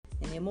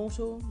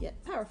immortal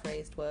yet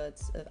paraphrased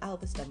words of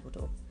Albus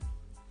Dumbledore.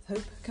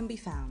 Hope can be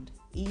found,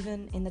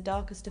 even in the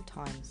darkest of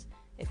times,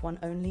 if one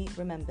only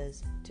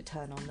remembers to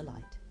turn on the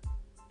light.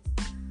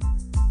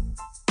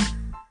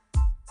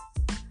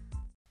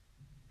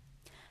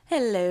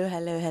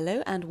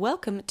 Hello, and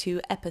welcome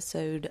to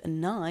episode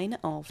 9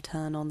 of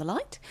Turn on the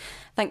Light.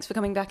 Thanks for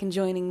coming back and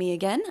joining me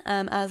again.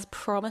 As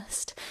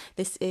promised,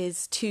 this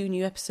is 2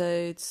 new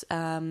episodes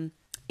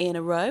in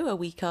a row, a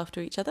week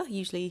after each other,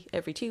 usually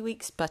every 2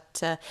 weeks,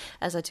 but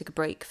as I took a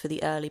break for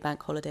the early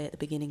bank holiday at the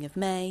beginning of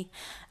May,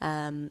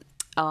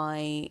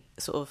 I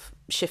sort of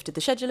shifted the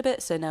schedule a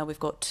bit, so now we've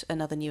got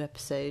another new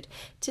episode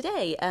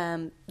today.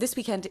 This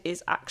weekend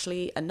is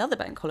actually another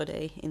bank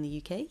holiday in the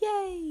UK,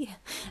 yay!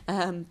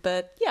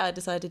 But yeah, I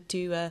decided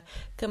to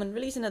come and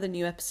release another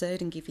new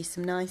episode and give you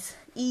some nice,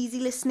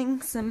 easy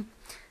listening, some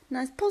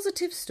nice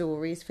positive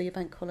stories for your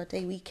bank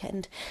holiday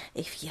weekend,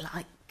 if you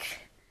like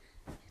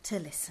to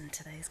listen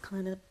to those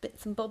kind of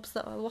bits and bobs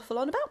that I waffle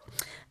on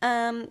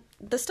about.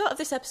 The start of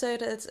this episode,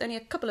 there's only a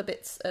couple of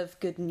bits of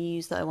good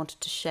news that I wanted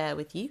to share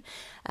with you,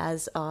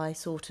 as I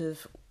sort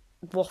of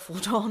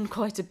waffled on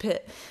quite a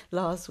bit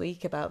last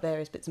week about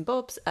various bits and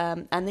bobs,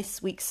 and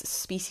this week's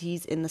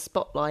Species in the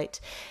Spotlight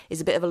is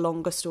a bit of a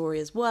longer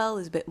story as well,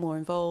 is a bit more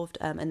involved,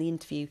 and the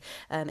interview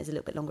is a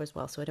little bit longer as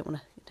well, so I don't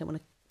want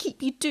to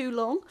keep you too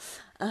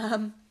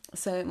long.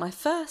 So my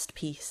first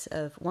piece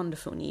of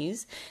wonderful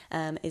news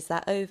is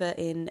that over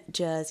in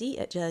Jersey,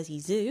 at Jersey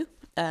Zoo,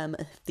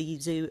 the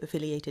zoo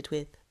affiliated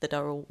with the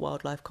Durrell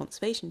Wildlife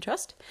Conservation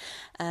Trust,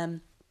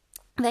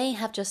 they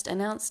have just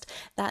announced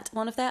that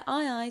one of their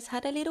aye-ayes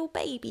had a little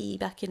baby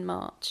back in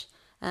March.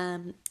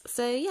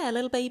 So yeah, a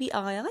little baby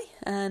aye-aye,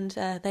 and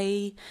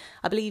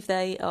I believe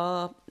they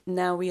are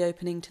now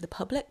reopening to the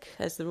public,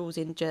 as the rules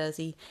in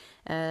Jersey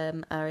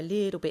are a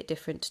little bit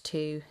different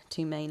to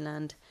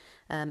mainland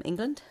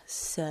England.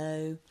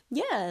 So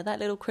yeah, that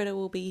little critter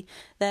will be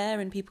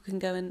there and people can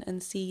go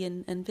and see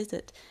and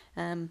visit.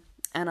 And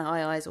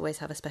aye-ayes always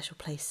have a special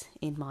place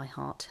in my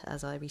heart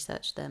as I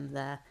researched them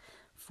there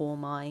for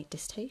my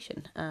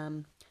dissertation.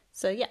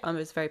 So yeah, I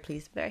was very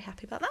pleased, very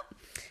happy about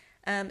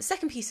that.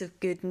 Second piece of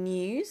good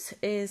news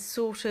is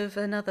sort of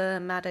another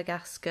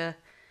Madagascar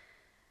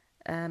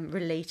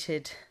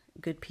related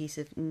good piece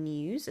of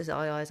news, as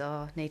aye-ayes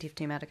are native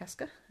to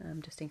Madagascar,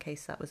 just in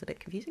case that was a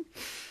bit confusing.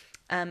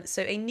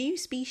 So a new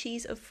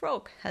species of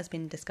frog has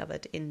been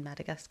discovered in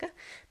Madagascar,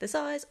 the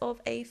size of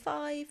a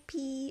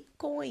 5p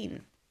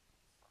coin.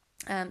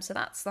 So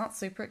that's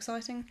super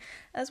exciting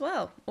as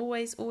well.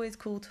 Always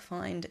cool to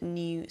find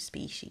new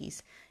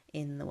species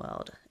in the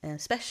world,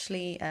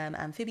 especially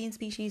amphibian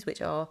species,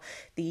 which are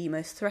the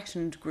most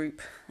threatened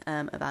group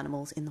of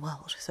animals in the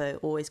world. So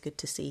always good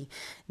to see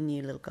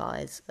new little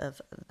guys of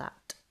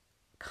that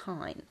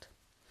kind.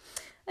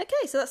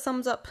 Okay, so that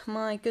sums up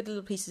my good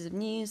little pieces of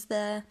news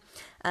there.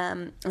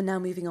 And now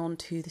moving on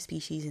to the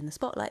species in the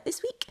spotlight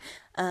this week.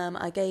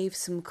 I gave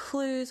some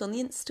clues on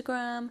the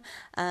Instagram.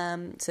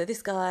 So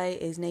this guy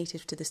is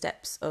native to the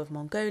steppes of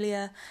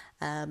Mongolia.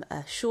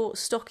 A short,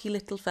 stocky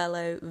little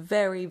fellow,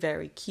 very,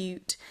 very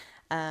cute.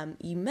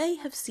 You may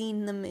have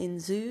seen them in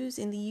zoos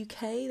in the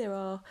UK. There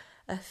are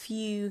a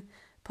few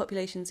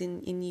populations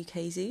in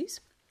UK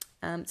zoos.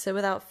 So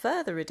without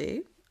further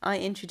ado, I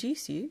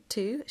introduce you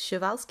to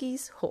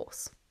Przewalski's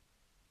horse.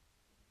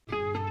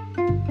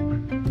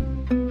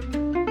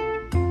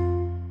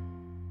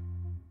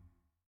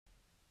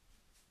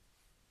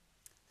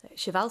 So,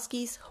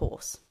 Przewalski's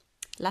horse,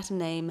 Latin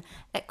name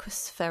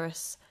Equus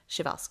ferus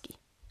przewalski,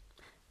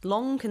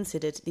 long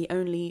considered the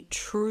only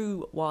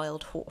true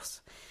wild horse,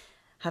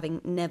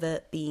 having never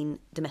been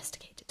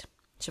domesticated.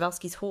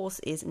 Przewalski's horse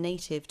is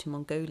native to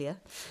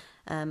Mongolia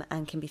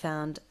and can be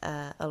found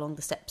along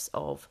the steppes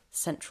of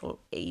Central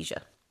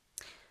Asia.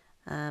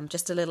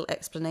 Just a little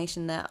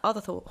explanation there.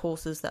 Other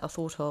horses that are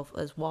thought of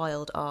as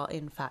wild are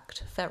in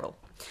fact feral.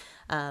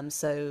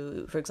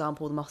 So, for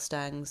example, the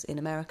Mustangs in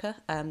America,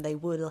 they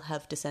will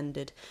have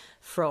descended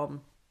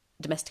from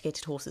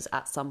domesticated horses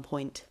at some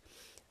point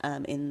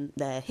in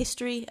their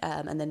history,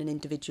 and then an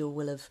individual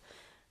will have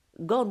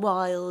gone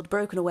wild,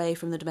 broken away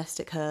from the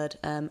domestic herd,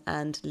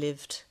 and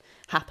lived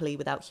happily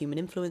without human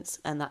influence,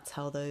 and that's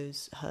how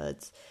those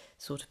herds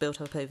sort of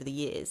built up over the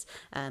years.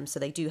 So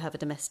they do have a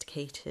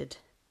domesticated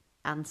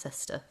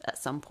ancestor at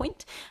some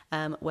point,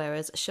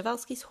 whereas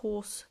Przewalski's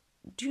horse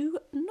do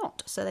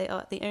not. So they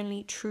are the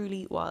only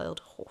truly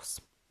wild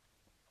horse.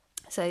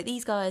 So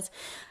these guys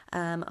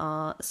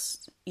are,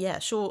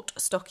 short,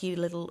 stocky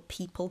little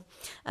people.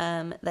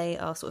 They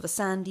are sort of a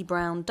sandy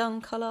brown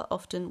dung colour,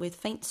 often with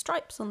faint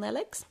stripes on their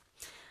legs.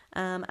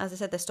 As I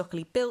said, they're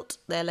stockily built.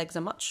 Their legs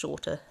are much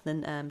shorter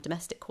than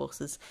domestic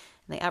horses.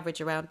 And they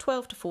average around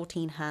 12 to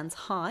 14 hands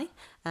high,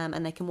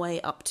 and they can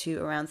weigh up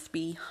to around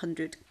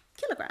 300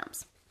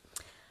 kilograms.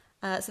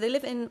 So they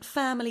live in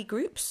family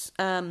groups.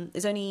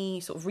 It's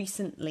only sort of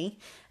recently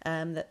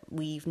that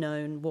we've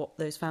known what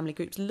those family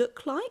groups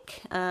look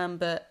like,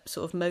 but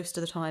sort of most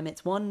of the time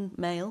it's one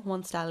male,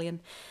 one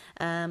stallion,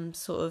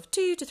 sort of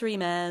 2 to 3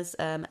 mares,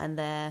 and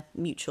their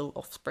mutual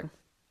offspring.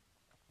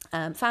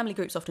 Family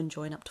groups often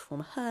join up to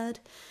form a herd,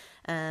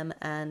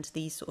 and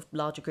these sort of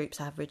larger groups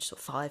average sort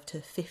of 5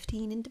 to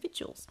 15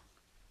 individuals.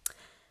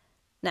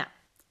 Now,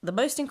 the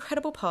most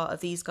incredible part of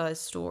these guys'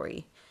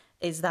 story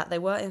is that they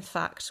were in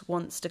fact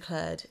once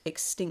declared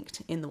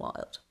extinct in the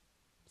wild.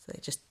 So they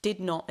just did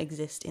not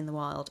exist in the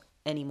wild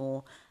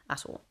anymore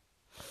at all.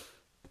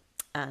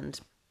 And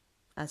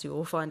as you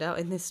all find out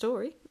in this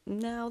story,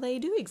 now they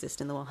do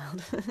exist in the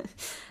wild.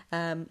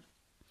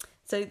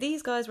 So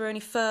these guys were only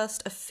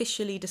first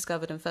officially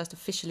discovered and first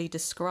officially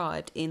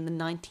described in the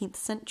 19th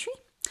century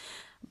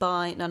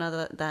by none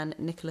other than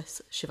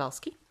Nicholas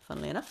Przewalski,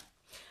 funnily enough,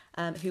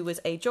 who was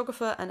a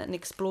geographer and an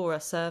explorer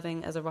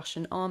serving as a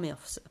Russian army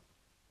officer.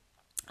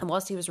 And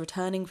whilst he was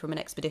returning from an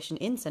expedition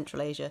in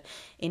Central Asia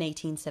in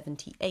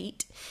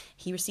 1878,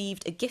 he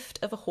received a gift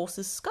of a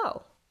horse's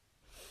skull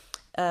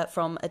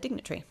from a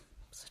dignitary.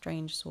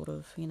 Strange sort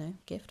of,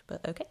 gift,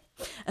 but okay.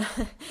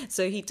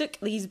 So he took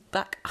this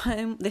back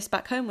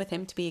home with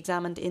him to be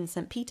examined in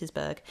St.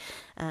 Petersburg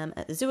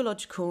at the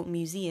Zoological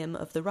Museum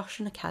of the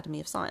Russian Academy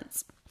of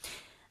Science.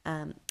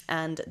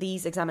 And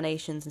these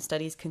examinations and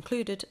studies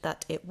concluded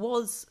that it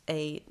was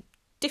a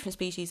different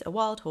species, a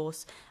wild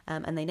horse,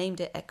 and they named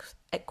it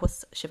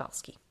Equus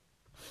przewalski.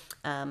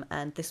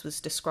 And this was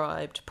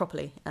described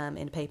properly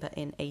in a paper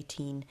in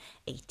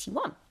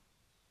 1881.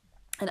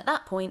 And at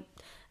that point,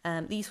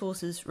 these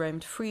horses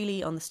roamed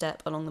freely on the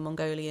steppe along the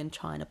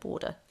Mongolian-China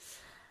border.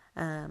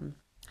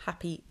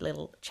 Happy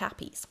little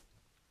chappies.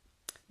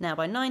 Now,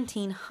 by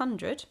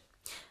 1900,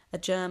 a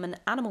German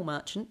animal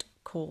merchant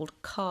called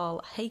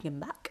Karl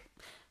Hagenbach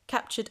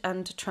captured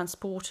and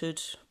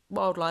transported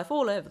wildlife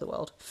all over the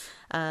world.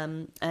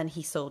 And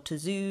he sold to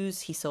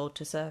zoos, he sold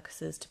to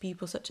circuses, to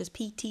people such as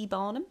P.T.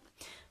 Barnum,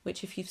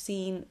 which if you've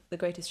seen The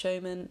Greatest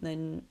Showman,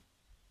 then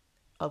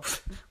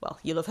well,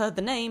 you'll have heard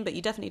the name, but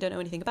you definitely don't know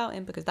anything about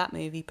him because that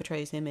movie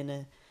portrays him in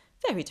a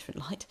very different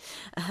light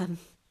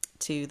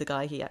to the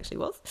guy he actually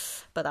was.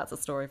 But that's a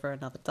story for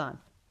another time.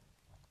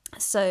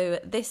 So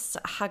this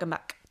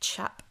Hagenbach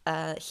chap,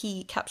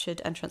 he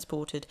captured and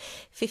transported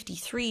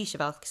 53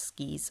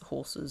 Przewalski's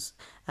horses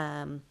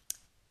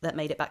that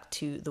made it back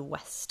to the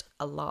West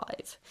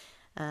alive.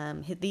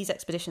 These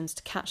expeditions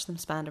to catch them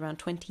spanned around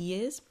 20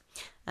 years.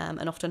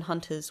 And often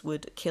hunters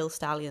would kill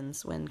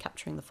stallions when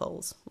capturing the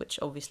foals, which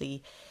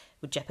obviously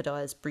would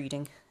jeopardise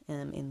breeding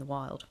in the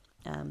wild.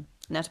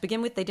 Now, to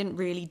begin with, they didn't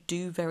really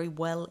do very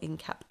well in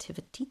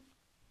captivity.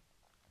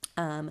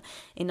 In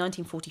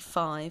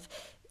 1945,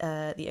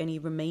 the only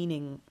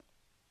remaining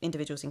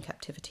individuals in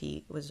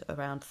captivity was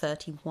around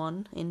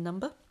 31 in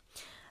number.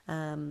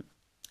 And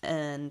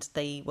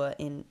they were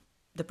in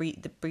the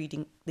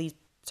breeding...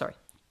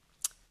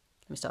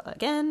 Let me start that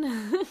again.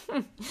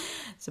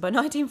 So by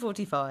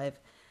 1945,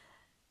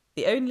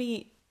 the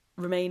only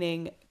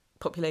remaining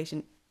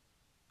population...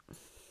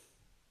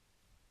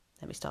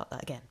 Let me start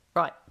that again.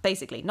 Right,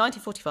 basically,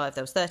 1945,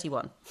 there was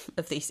 31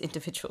 of these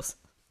individuals.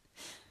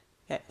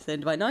 Okay, so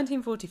by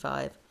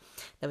 1945,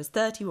 there was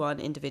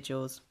 31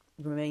 individuals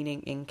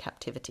remaining in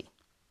captivity.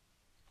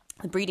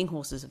 The breeding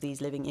horses of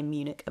these living in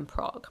Munich and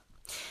Prague.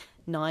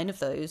 9 of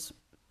those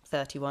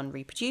 31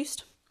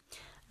 reproduced.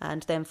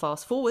 And then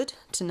fast forward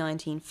to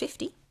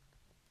 1950,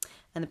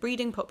 and the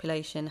breeding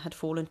population had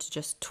fallen to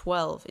just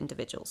 12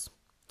 individuals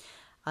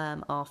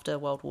after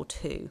World War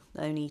II.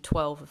 Only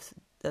 12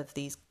 of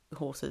these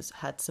horses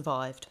had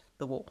survived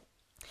the war.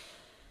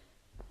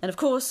 And of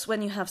course,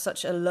 when you have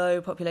such a low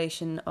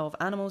population of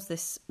animals,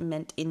 this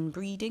meant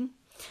inbreeding,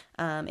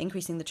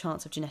 increasing the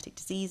chance of genetic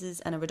diseases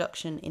and a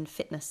reduction in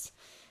fitness,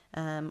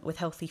 with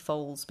healthy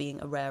foals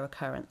being a rare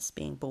occurrence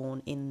being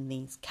born in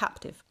these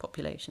captive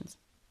populations.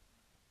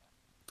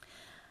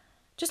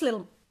 Just a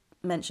little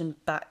mention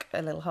back,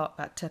 a little hark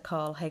back to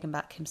Karl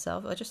Hagenbach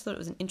himself. I just thought it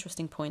was an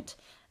interesting point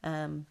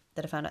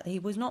that I found out that he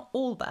was not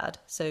all bad.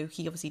 So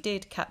he obviously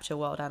did capture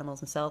wild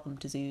animals and sell them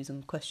to zoos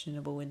and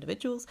questionable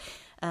individuals,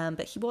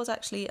 but he was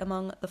actually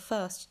among the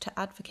first to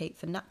advocate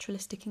for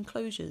naturalistic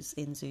enclosures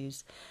in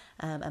zoos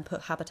and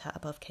put habitat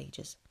above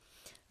cages.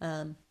 So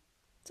I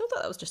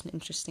thought that was just an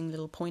interesting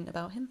little point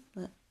about him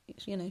that,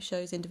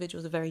 shows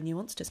individuals are very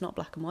nuanced. It's not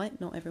black and white.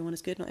 Not everyone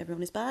is good, not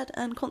everyone is bad.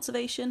 And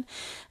conservation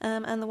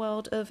and the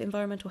world of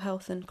environmental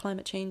health and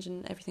climate change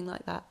and everything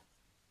like that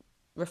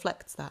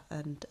reflects that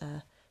and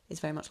is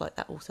very much like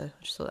that also.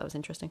 I just thought that was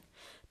interesting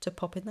to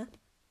pop in there.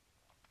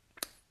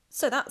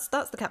 So that's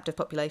the captive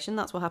population.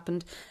 That's what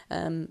happened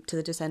to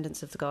the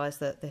descendants of the guys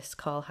that this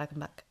Karl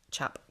Hagenbach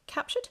chap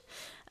captured.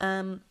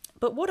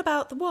 But what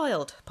about the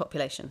wild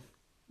population?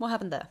 What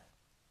happened there?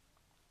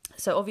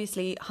 So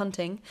obviously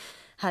hunting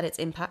had its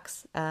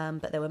impacts,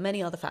 but there were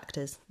many other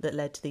factors that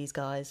led to these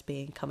guys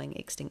becoming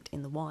extinct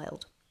in the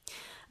wild.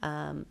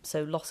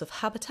 So loss of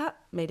habitat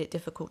made it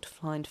difficult to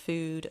find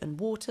food and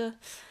water,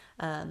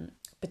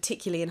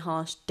 particularly in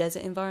harsh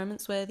desert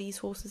environments where these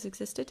horses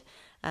existed.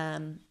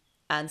 And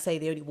say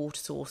the only water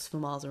source for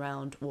miles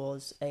around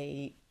was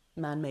a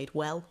man-made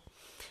well.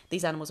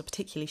 These animals are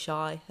particularly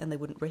shy and they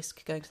wouldn't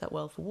risk going to that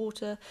well for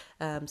water,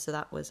 so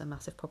that was a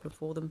massive problem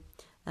for them.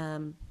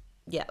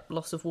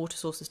 Loss of water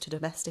sources to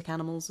domestic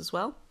animals as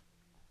well.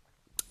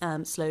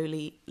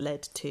 slowly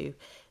led to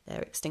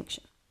their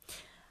extinction.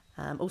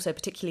 Also,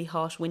 particularly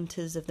harsh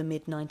winters of the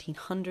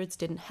mid-1900s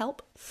didn't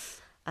help.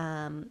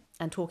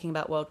 And talking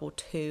about World War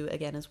II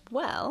again as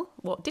well,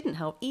 what didn't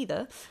help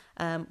either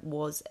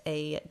was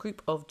a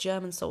group of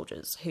German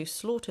soldiers who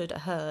slaughtered a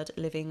herd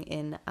living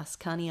in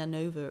Askania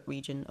Nova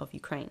region of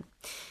Ukraine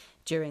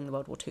during the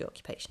World War II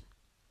occupation.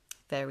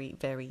 Very,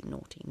 very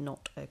naughty,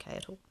 not okay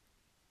at all.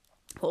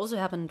 What also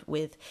happened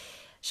with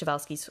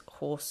Przewalski's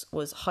horse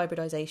was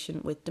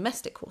hybridization with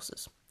domestic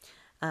horses,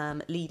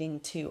 leading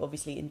to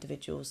obviously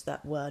individuals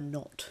that were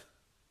not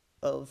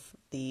of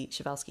the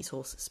Przewalski's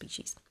horse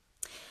species.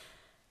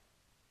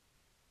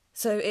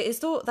 So it is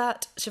thought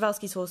that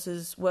Przewalski's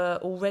horses were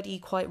already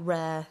quite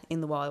rare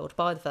in the wild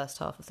by the first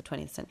half of the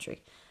 20th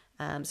century.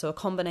 So a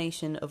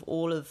combination of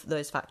all of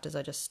those factors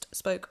I just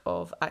spoke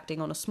of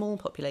acting on a small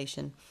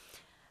population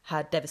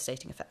had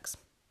devastating effects.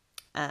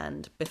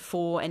 And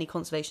before any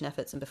conservation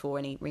efforts and before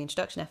any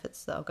reintroduction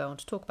efforts that I'll go on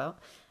to talk about,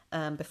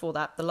 before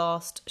that, the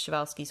last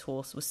Przewalski's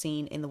horse was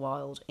seen in the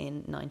wild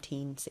in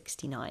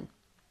 1969.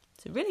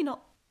 So really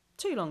not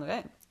too long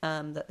ago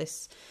that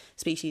this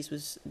species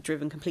was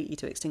driven completely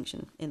to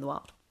extinction in the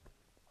wild.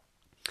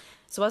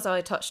 So as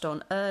I touched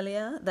on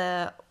earlier,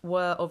 there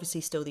were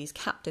obviously still these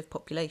captive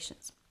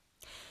populations.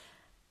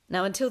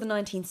 Now, until the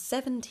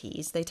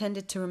 1970s, they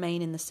tended to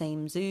remain in the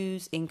same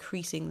zoos,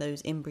 increasing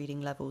those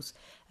inbreeding levels,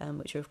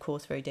 which are, of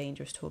course, very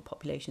dangerous to a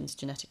population's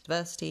genetic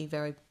diversity,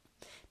 very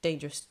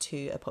dangerous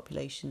to a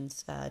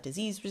population's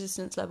disease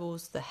resistance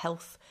levels, the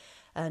health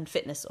and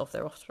fitness of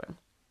their offspring.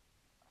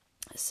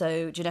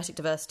 So genetic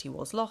diversity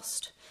was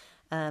lost,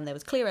 and there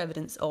was clear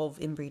evidence of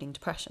inbreeding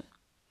depression.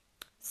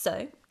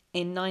 So,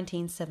 in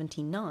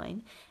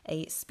 1979,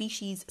 a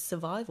species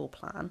survival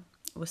plan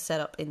was set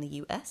up in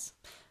the US,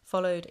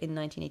 followed in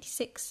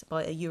 1986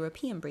 by a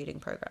European breeding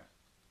programme.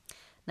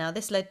 Now,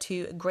 this led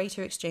to a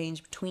greater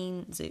exchange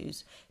between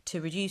zoos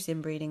to reduce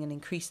inbreeding and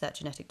increase that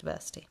genetic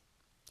diversity.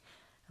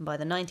 And by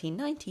the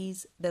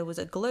 1990s, there was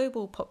a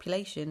global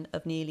population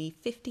of nearly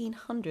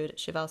 1,500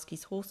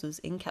 Przewalski's horses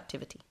in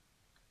captivity.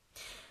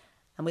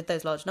 And with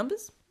those larger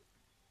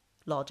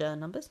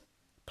numbers,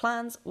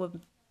 plans were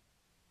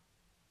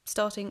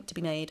starting to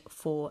be made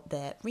for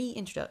their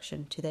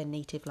reintroduction to their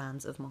native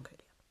lands of Mongolia.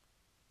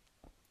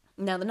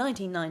 Now, the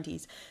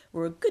 1990s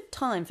were a good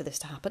time for this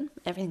to happen.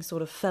 Everything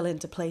sort of fell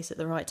into place at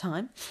the right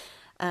time,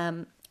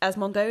 as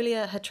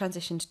Mongolia had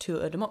transitioned to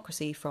a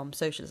democracy from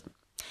socialism.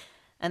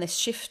 And this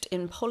shift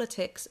in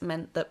politics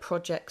meant that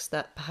projects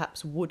that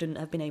perhaps wouldn't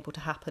have been able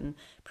to happen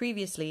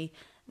previously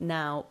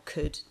now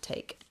could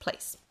take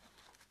place.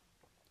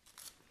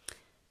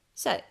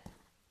 So,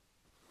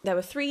 there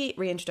were 3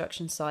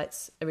 reintroduction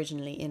sites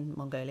originally in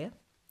Mongolia.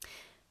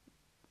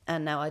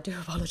 And now I do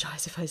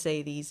apologise if I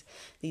say these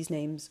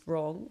names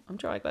wrong. I'm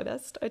trying my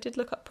best. I did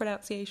look up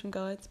pronunciation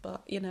guides,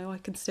 but, I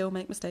can still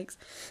make mistakes.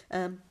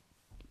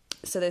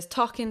 So there's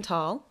Tarkin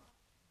Tal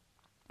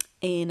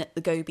in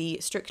the Gobi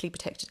Strictly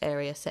Protected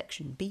Area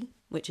Section B,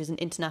 which is an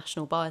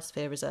international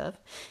biosphere reserve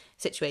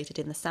situated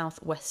in the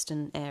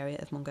southwestern area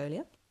of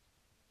Mongolia.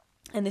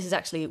 And this is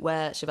actually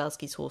where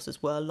Przewalski's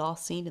horses were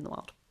last seen in the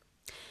wild.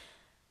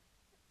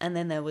 And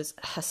then there was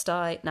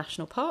Hastai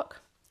National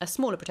Park, a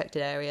smaller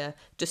protected area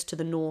just to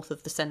the north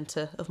of the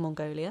centre of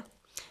Mongolia,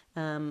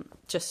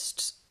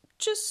 just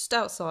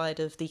outside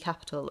of the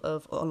capital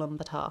of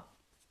Ulaanbaatar.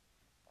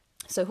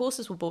 So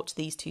horses were brought to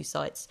these 2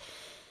 sites,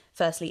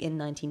 firstly in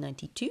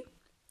 1992.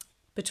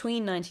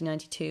 Between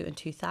 1992 and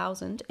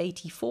 2000,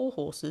 84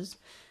 horses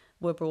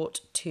were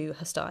brought to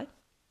Hastai,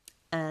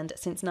 and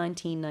since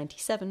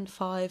 1997,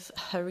 5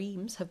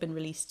 harems have been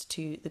released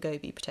to the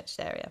Gobi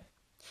protected area.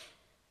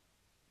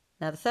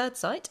 Now, the third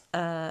site,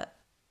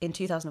 in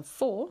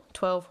 2004,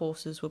 12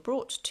 horses were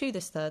brought to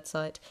this third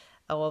site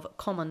of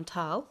Koman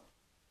Tal,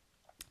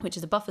 which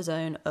is a buffer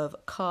zone of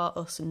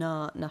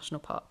Kar-Us-Nar National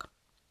Park.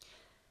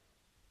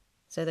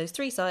 So those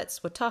 3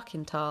 sites were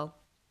Tarkin Tal,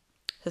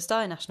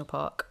 Hastai National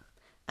Park,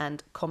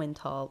 and Koman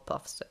Tal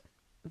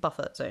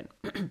buffer zone.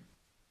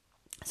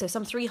 So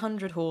some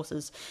 300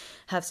 horses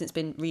have since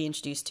been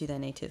reintroduced to their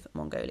native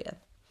Mongolia.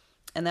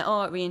 And there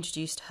are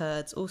reintroduced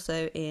herds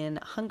also in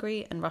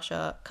Hungary and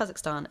Russia,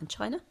 Kazakhstan and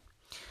China.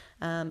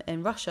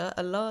 In Russia,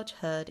 a large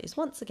herd is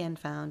once again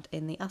found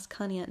in the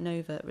Askania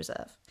Nova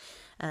Reserve.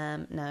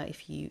 Now,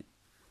 if you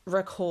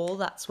recall,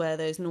 that's where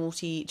those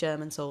naughty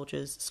German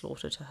soldiers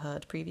slaughtered a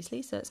herd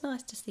previously, so it's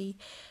nice to see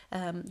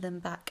them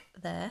back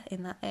there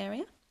in that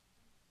area.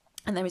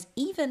 And there is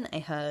even a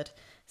herd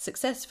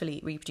successfully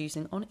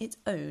reproducing on its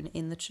own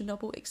in the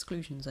Chernobyl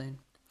exclusion zone,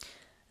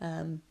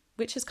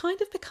 which has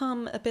kind of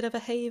become a bit of a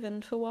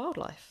haven for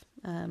wildlife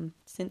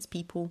since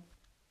people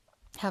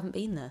haven't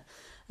been there.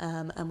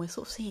 And we're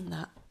sort of seeing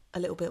that a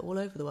little bit all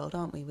over the world,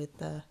 aren't we, with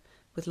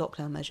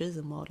lockdown measures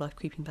and wildlife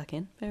creeping back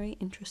in. Very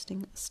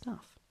interesting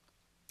stuff.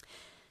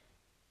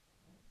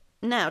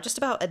 Now, just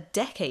about a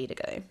decade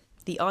ago,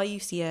 the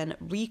IUCN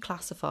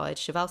reclassified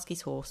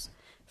Przewalski's horse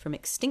from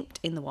extinct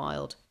in the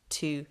wild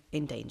to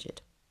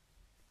endangered.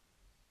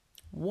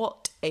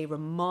 What a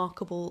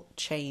remarkable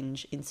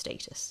change in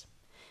status.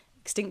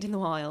 extinct in the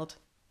wild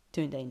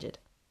to endangered.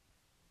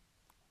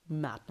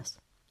 Madness.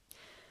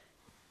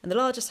 And the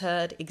largest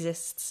herd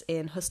exists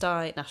in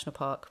Hostai National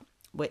Park,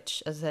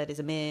 which, as I said, is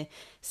a mere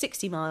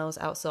 60 miles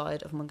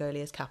outside of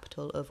Mongolia's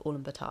capital of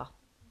Ulaanbaatar.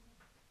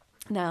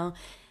 Now,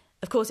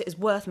 of course, it is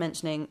worth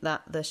mentioning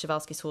that the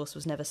Przewalski's horse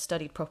was never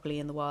studied properly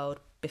in the wild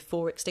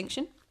before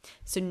extinction.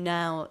 So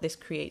now this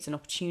creates an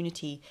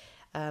opportunity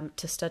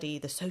to study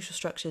the social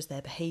structures,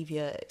 their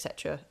behaviour,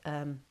 etc.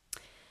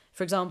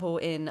 For example,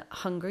 in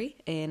Hungary,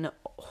 in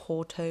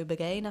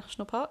Hortobágy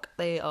National Park,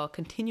 they are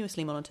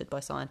continuously monitored by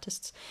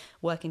scientists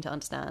working to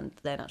understand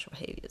their natural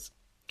behaviours.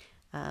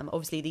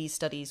 Obviously, these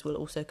studies will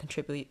also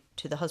contribute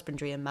to the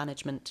husbandry and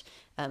management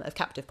of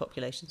captive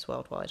populations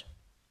worldwide.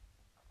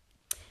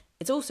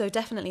 It's also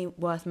definitely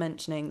worth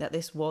mentioning that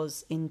this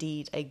was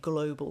indeed a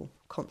global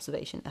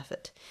conservation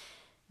effort.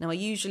 Now, I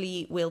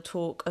usually will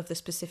talk of the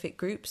specific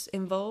groups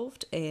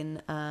involved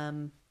in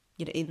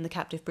the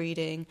captive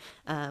breeding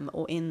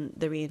or in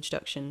the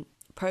reintroduction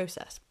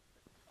process.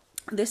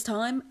 This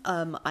time,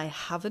 I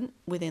haven't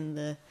within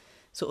the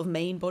sort of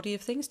main body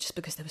of things, just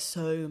because there were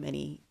so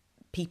many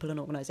people and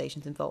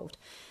organisations involved.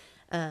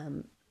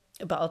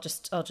 But I'll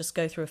just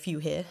go through a few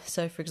here.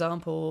 So, for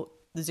example,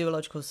 the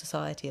Zoological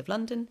Society of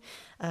London,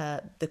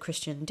 the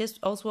Christian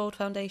Oswald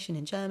Foundation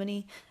in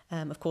Germany,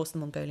 of course the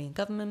Mongolian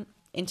government,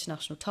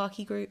 International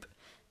Tarki Group,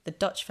 the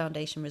Dutch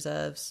Foundation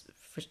Reserves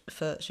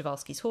for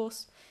Przewalski's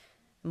horse,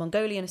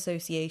 Mongolian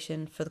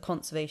Association for the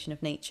Conservation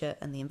of Nature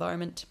and the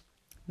Environment,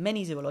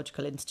 many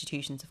zoological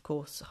institutions, of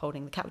course,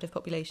 holding the captive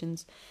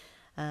populations,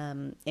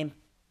 in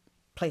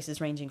places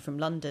ranging from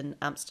London,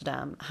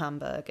 Amsterdam,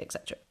 Hamburg,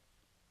 etc.,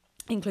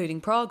 including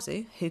Prague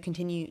Zoo, who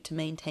continue to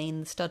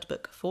maintain the stud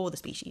book for the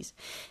species,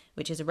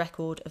 which is a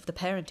record of the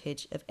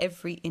parentage of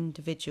every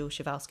individual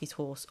Przewalski's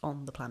horse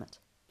on the planet,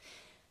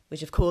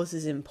 which of course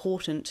is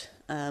important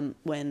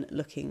when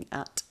looking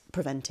at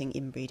preventing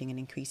inbreeding and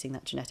increasing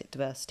that genetic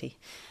diversity,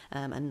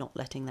 and not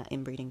letting that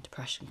inbreeding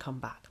depression come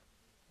back.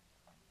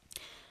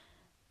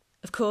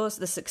 Of course,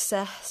 the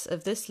success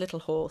of this little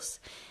horse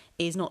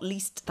is not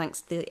least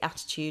thanks to the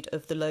attitude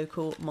of the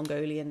local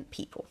Mongolian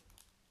people.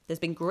 There's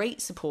been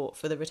great support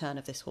for the return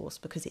of this horse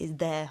because it is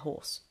their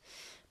horse.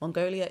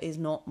 Mongolia is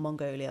not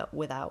Mongolia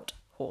without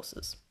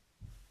horses.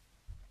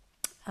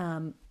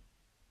 And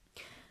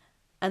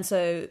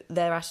so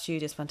their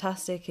attitude is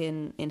fantastic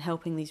in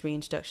helping these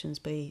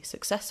reintroductions be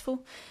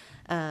successful.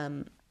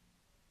 So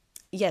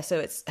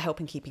it's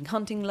helping keeping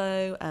hunting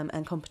low,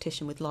 and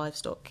competition with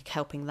livestock,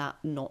 helping that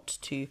not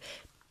to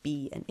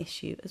be an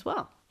issue as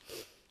well.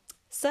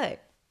 So,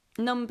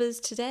 numbers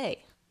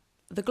today.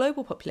 The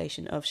global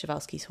population of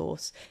Przewalski's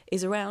horse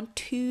is around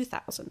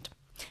 2,000,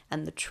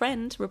 and the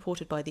trend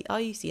reported by the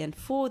IUCN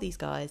for these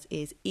guys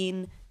is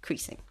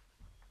increasing.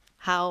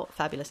 How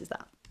fabulous is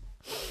that?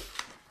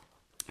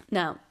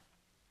 Now,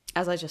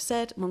 as I just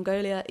said,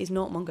 Mongolia is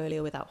not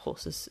Mongolia without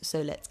horses,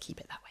 so let's keep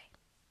it that way.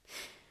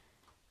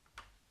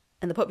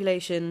 And the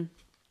population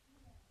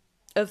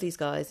of these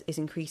guys is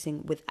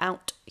increasing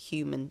without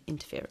human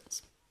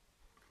interference.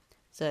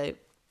 So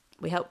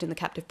we helped in the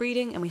captive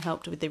breeding and we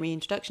helped with the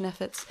reintroduction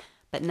efforts,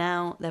 but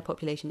now their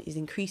population is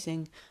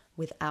increasing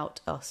without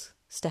us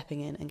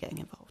stepping in and getting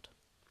involved.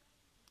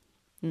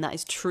 And that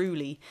is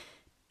truly,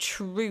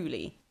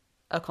 truly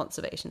a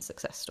conservation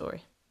success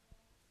story.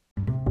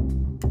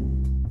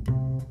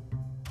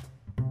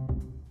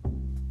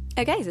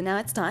 Okay, so now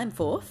it's time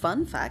for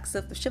fun facts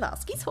of the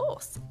Przewalski's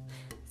horse.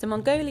 So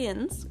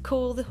Mongolians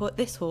call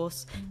this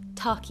horse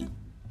Tarki,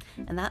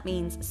 and that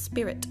means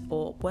spirit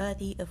or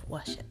worthy of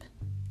worship.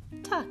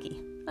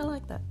 Tarki, I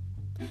like that.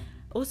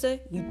 Also,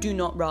 you do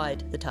not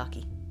ride the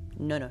Tarki.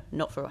 No,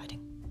 not for riding.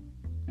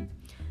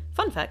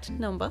 Fun fact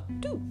number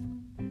 2.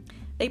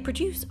 They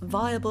produce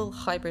viable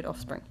hybrid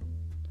offspring.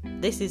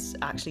 This is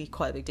actually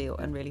quite a big deal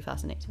and really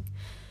fascinating.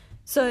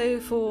 So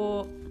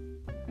for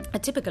a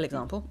typical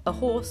example, a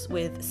horse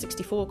with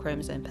 64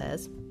 chromosome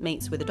pairs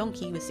mates with a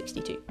donkey with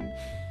 62.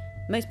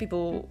 Most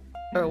people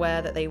are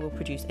aware that they will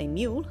produce a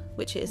mule,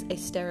 which is a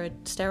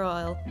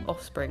sterile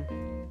offspring,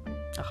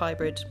 a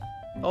hybrid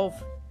of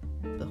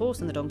the horse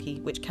and the donkey,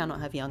 which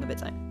cannot have young of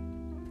its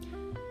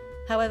own.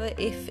 However,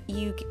 if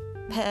you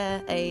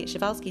pair a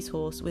Przewalski's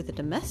horse with a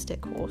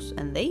domestic horse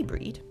and they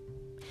breed,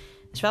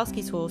 the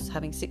Przewalski's horse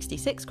having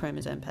 66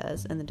 chromosome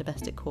pairs and the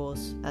domestic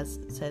horse, as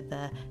said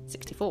there,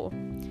 64,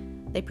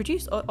 they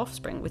produce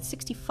offspring with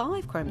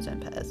 65 chromosome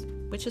pairs,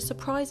 which are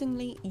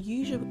surprisingly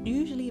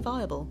usually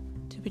viable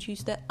to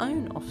produce their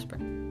own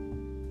offspring.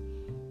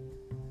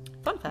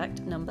 Fun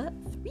fact number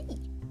 3.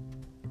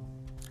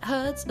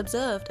 Herds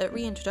observed at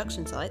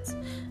reintroduction sites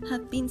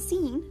have been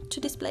seen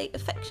to display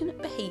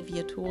affectionate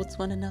behaviour towards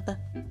one another.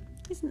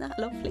 Isn't that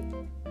lovely?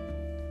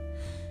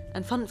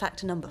 And fun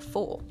fact number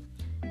 4.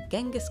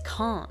 Genghis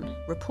Khan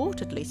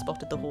reportedly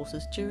spotted the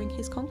horses during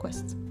his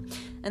conquests.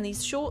 And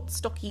these short,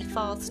 stocky,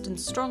 fast and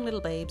strong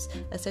little babes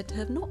are said to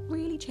have not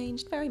really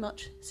changed very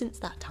much since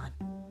that time.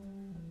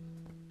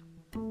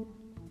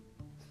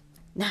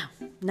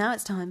 Now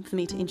it's time for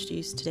me to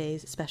introduce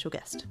today's special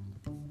guest.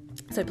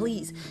 So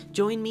please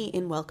join me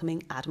in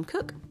welcoming Adam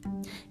Cook.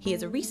 He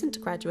is a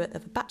recent graduate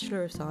of a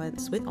Bachelor of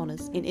Science with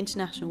honours in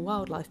International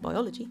Wildlife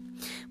Biology,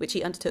 which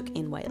he undertook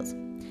in Wales.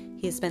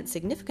 He has spent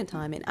significant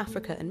time in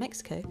Africa and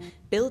Mexico,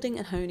 building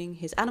and honing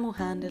his animal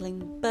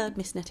handling, bird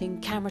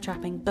misnetting, camera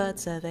trapping, bird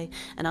survey,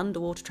 and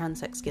underwater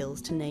transect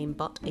skills, to name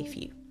but a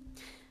few.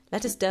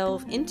 Let us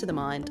delve into the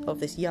mind of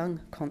this young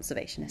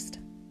conservationist.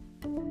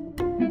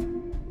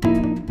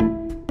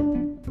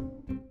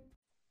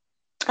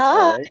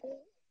 Hi. Hello.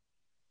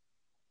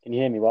 Can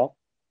you hear me well?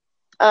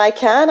 I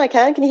can.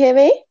 Can you hear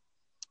me?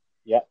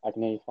 Yeah, I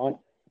can hear you fine.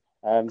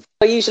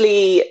 I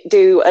usually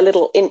do a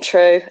little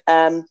intro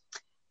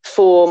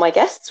for my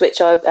guests,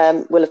 which I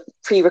will have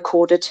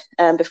pre-recorded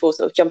before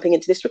sort of jumping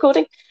into this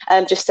recording.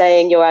 Just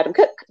saying, you're Adam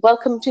Cook.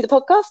 Welcome to the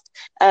podcast.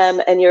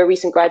 And you're a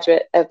recent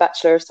graduate of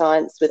Bachelor of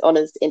Science with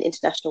honours in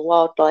International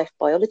Wildlife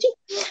Biology.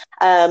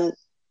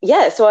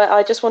 So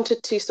I just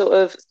wanted to sort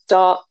of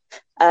start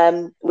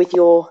with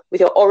your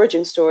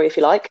origin story, if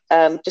you like.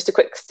 Just a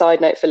quick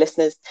side note for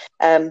listeners.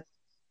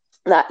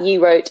 That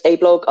you wrote a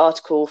blog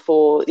article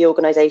for the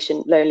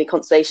organisation Lonely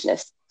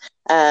Conservationists,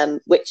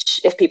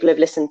 which, if people have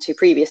listened to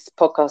previous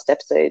podcast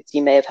episodes,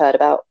 you may have heard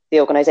about the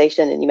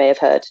organisation, and you may have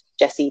heard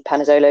Jesse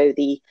Panizzolo,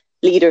 the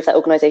leader of that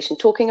organisation,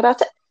 talking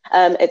about it.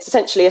 It's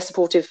essentially a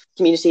supportive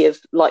community of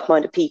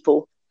like-minded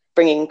people,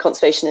 bringing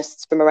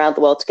conservationists from around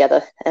the world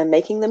together and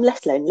making them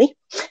less lonely.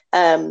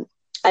 And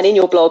in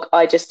your blog,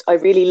 I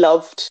really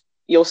loved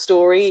your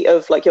story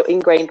of like your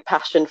ingrained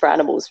passion for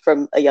animals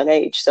from a young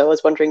age. So I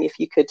was wondering if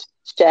you could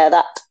share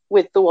that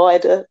with the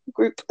wider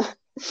group.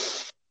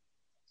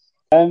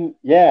 So I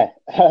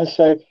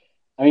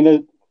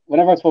mean,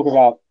 whenever I talk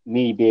about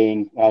me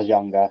being when I was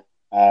younger,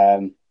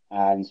 and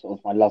sort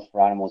of my love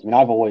for animals, I mean,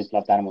 I've always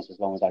loved animals as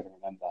long as I can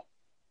remember.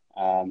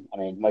 I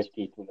mean, most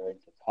people are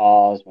into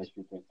cars, most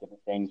people are into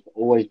different things, but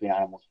always been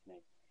animals for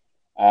me.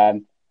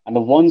 And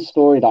the one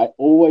story that I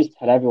always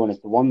tell everyone is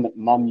the one that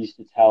Mum used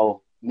to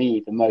tell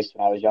me the most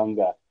when I was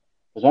younger.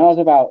 Was when I was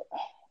about,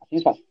 I think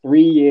it's about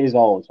 3 years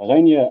old. So I was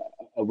only a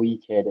wee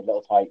kid, a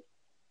little tyke.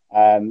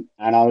 And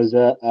I was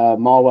at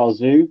Marwell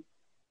Zoo,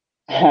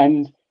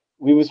 and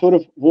we were sort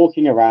of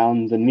walking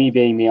around, and me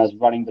being me, I was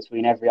running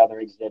between every other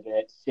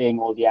exhibit, seeing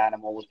all the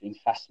animals, being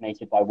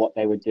fascinated by what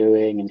they were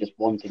doing, and just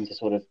wanting to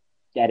sort of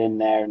get in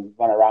there and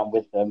run around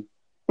with them,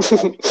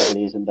 which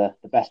probably isn't the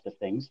best of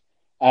things.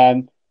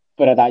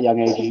 But at that young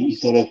age, you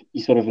sort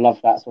of love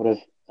that sort of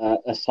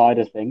a side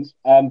of things.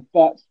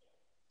 But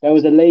there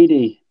was a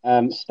lady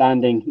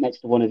standing next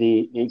to one of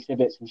the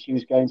exhibits, and she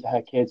was going to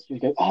her kids. She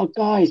was going, "Oh,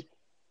 guys,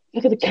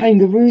 look at the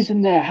kangaroos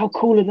in there. How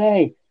cool are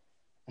they?"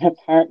 And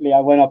apparently,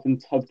 I went up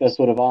and tugged her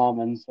sort of arm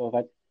and sort of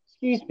like,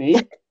 "Excuse me,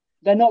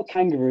 they're not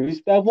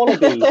kangaroos, they're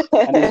wallabies,"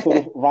 and then sort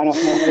of ran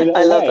off my little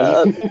I love way.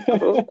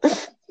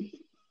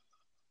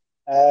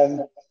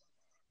 that.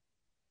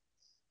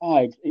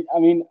 I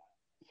mean,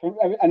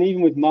 and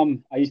even with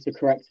Mum, I used to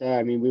correct her.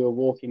 I mean, we were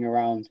walking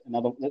around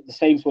the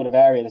same sort of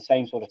area, the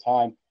same sort of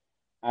time,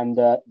 and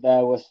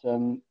there were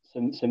some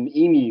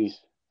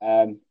emus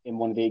in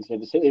one of the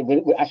exhibits.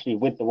 Actually,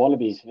 with the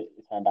wallabies, it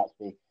turned out to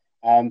be.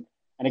 And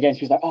again,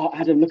 she was like, "Oh,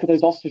 Adam, look at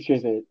those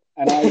ostriches!" And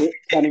I was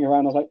turning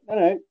around, I was like,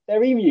 "No,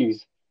 they're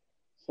emus."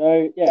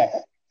 So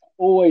yeah,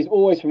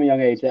 always from a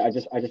young age, I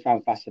just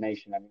found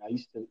fascination. I mean, I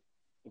used to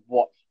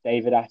watch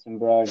David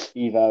Attenborough and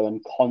Steve-O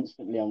and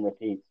constantly on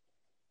repeat.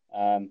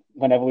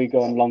 Whenever we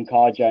go on long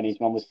car journeys,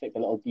 Mum would stick the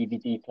little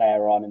DVD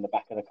player on in the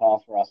back of the car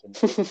for us, and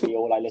literally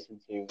all I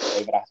listened to was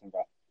David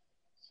Attenborough.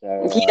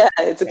 So Yeah,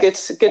 it's a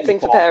good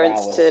thing for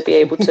parents to be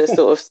able to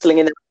sort of sling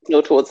in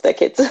the towards their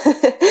kids.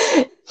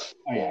 Oh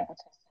yeah.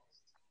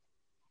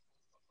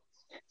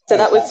 So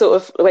that was sort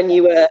of when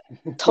you were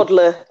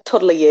toddler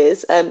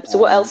years. So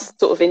what else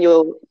sort of in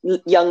your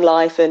young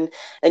life and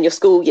your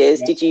school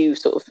years did you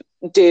sort of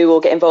do or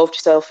get involved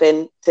yourself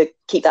in to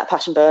keep that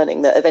passion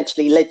burning that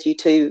eventually led you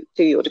to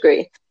your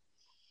degree?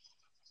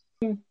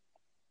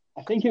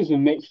 I think it was a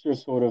mixture of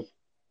sort of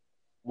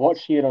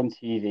watching it on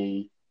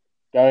TV,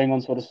 going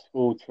on sort of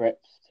school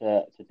trips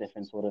to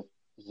different sort of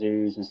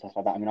zoos and stuff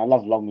like that. I mean, I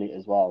love Longleat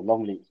as well.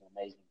 Longleat was an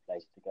amazing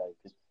place to go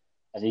because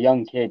as a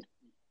young kid,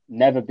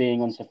 never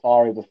being on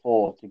safari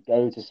before, to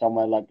go to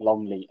somewhere like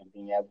Longleat and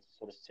being able to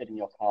sort of sit in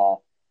your car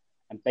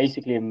and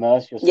basically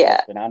immerse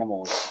yourself in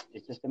animals,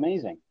 it's just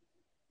amazing.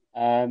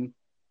 So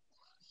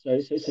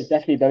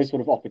definitely those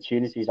sort of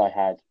opportunities I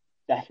had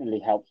definitely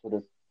helped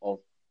sort of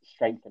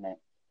strengthen it.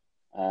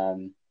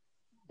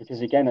 Because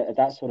again, at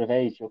that sort of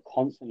age, you're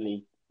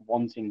constantly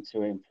wanting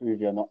to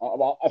improve your knowledge.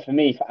 Well, for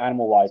me, for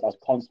animal wise, I was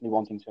constantly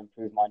wanting to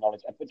improve my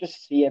knowledge, but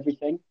just see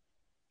everything.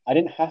 I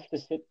didn't have to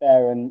sit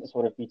there and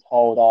sort of be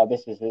told, "Oh,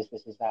 this is this,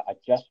 this is that." I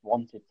just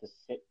wanted to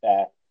sit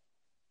there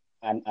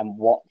and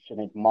watch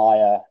and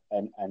admire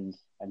and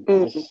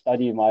just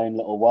study my own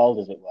little world,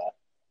 as it were.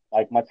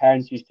 Like my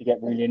parents used to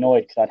get really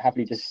annoyed because I'd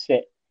happily just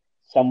sit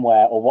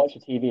somewhere or watch a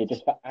TV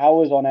just for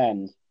hours on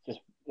end. Just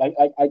like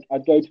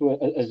I'd go to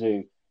a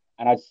zoo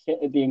and I'd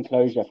sit at the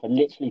enclosure for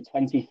literally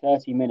 20,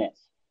 30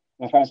 minutes.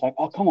 My parents were like,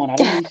 "Oh, come on,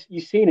 Adam,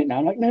 you've seen it now."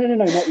 I'm like, no,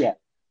 not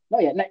yet.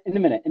 In a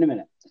minute.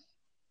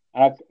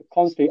 And I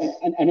constantly,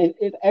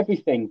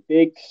 everything,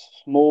 big,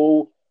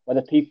 small,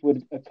 whether people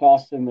would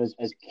class them as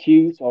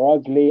cute or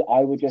ugly,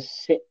 I would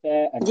just sit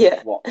there and just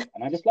Yeah, watch.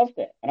 And I just loved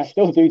it. And I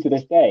still do to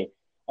this day.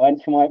 I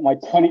went for my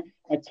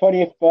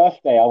 20th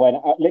birthday. I went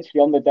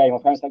literally on the day. My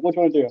parents were like, "What do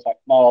you want to do?" I was like,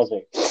 "Mile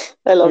Zoo."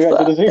 I So we love went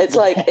to the that. zoo for the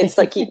It's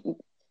day. like you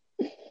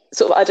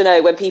sort of, I don't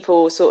know, when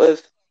people sort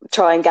of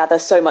try and gather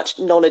so much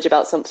knowledge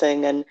about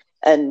something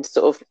and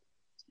sort of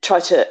try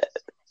to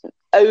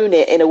own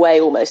it in a way,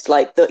 almost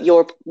like that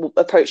your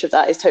approach of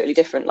that is totally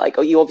different. Like,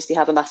 or you obviously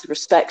have a massive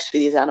respect for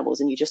these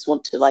animals and you just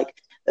want to like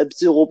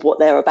absorb what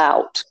they're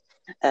about.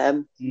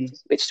 Mm,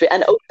 Which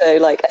and also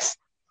like,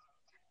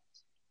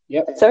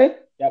 yep. sorry.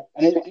 Yep.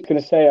 And I was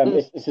going to say,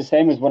 Mm, it's the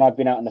same as when I've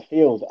been out in the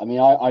field. I mean,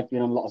 I've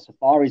been on a lot of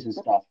safaris and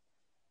stuff.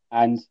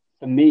 And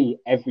for me,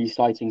 every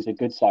sighting's a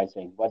good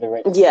sighting, whether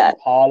it's an yeah,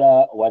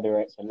 impala or whether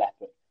it's a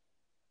leopard.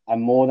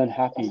 I'm more than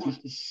happy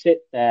just to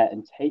sit there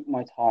and take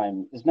my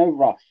time. There's no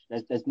rush.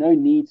 There's no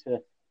need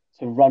to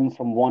run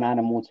from one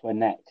animal to a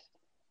next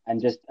and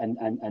just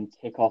and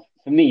tick off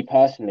for me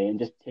personally and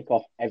just tick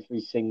off every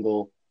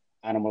single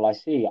animal I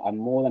see. I'm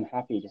more than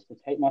happy just to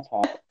take my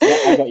time. Yeah,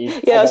 I got you.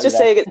 yeah. I I was got you just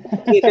there. saying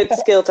it's a good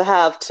skill to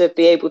have, to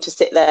be able to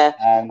sit there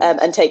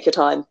and take your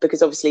time,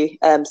 because obviously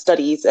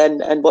studies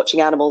and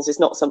watching animals is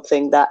not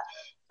something that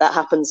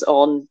happens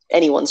on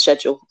anyone's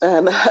schedule,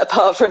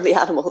 apart from the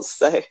animals.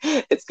 So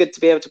it's good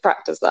to be able to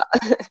practice that.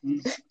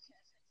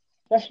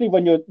 Especially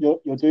when you're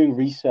doing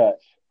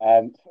research.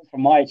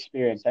 From my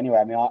experience, anyway.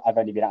 I mean, I've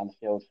only been out in the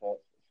field for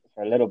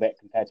a little bit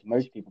compared to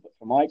most people, but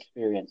from my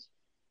experience,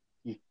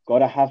 you've got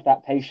to have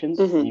that patience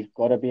and Hmm. you've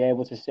got to be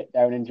able to sit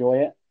there and enjoy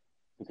it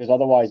because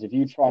otherwise, if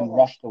you try and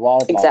rush the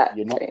wildlife,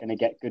 you're not Exactly. going to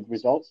get good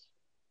results.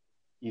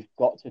 You've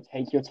got to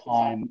take your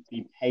time,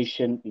 be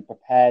patient, be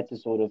prepared to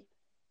sort of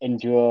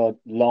endure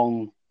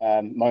long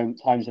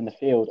times in the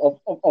field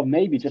of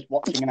maybe just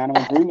watching an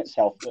animal groom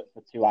itself for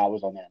 2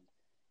 hours on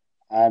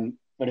end.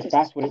 But if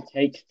that's what it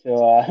takes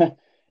to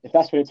if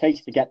that's what it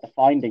takes to get the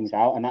findings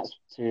out, and that's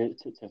to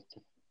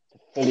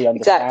fully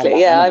understand Exactly. that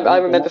Yeah, I animal,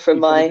 then remember that's what from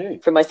you've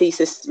got to my do.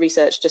 thesis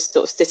research, just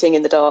sort of sitting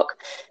in the dark.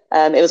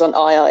 It was on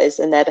eyes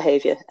and their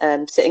behaviour,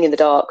 sitting in the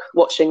dark,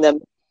 watching them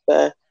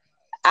for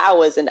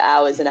hours and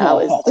hours and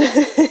hours,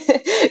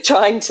 Oh,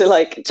 trying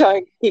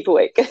to keep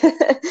awake. But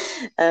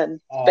yeah,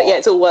 oh,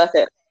 it's all worth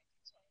it.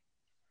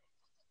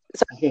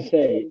 So, I was gonna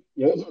say,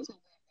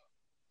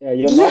 yeah,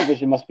 your night yeah,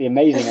 vision must be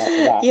amazing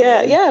after that,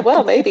 yeah, really. yeah.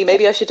 Well,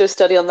 maybe I should do a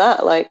study on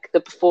that, like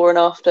the before and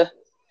after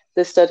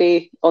the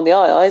study on the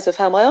eyes of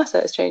how my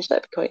eyesight has changed.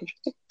 That'd be quite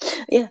interesting.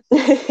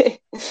 Yeah.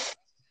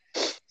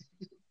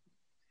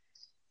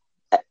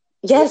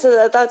 Yeah, Well,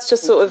 so that's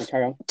just oh, sort no, of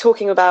carry on.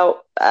 talking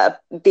about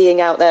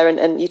being out there,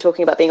 and you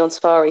talking about being on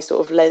safari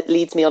sort of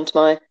leads me on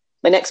to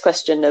my next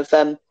question of,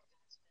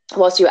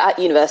 whilst you were at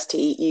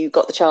university, you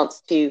got the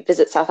chance to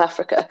visit South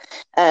Africa.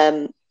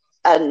 Um,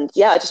 and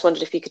yeah, I just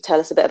wondered if you could tell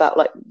us a bit about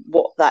like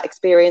what that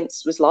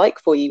experience was like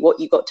for you, what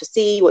you got to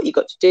see, what you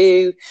got to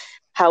do,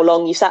 how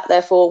long you sat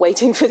there for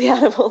waiting for the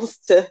animals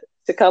to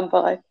come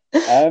by.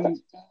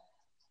 Um,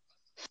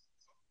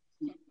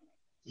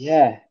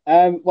 yeah.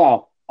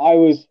 Well,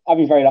 I've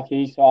been very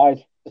lucky. So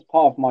as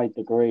part of my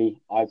degree,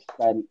 I've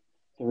spent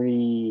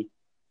 3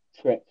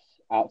 trips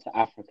out to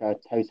Africa,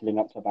 totaling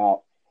up to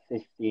about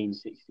 15,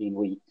 16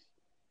 weeks.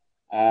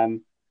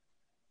 Um,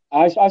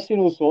 I've seen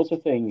all sorts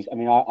of things. I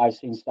mean, I've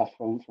seen stuff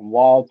from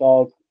wild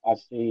dog. I've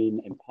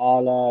seen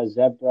impala,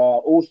 zebra,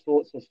 all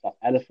sorts of stuff.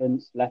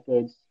 Elephants,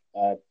 leopards,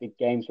 big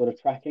game sort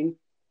of tracking.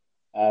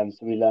 So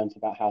we learned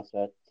about how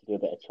to do a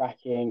bit of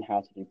tracking,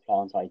 how to do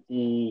plant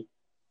ID,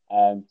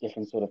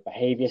 different sort of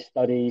behavior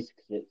studies.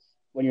 Because it's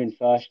when you're in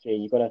first year,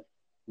 you've got to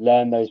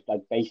learn those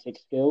like basic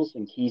skills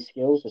and key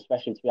skills,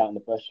 especially to be out in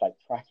the bush. Like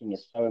tracking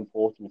is so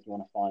important if you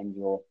want to find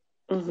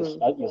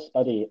Hmm. your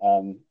study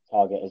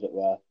target, as it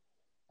were,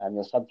 and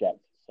your subject.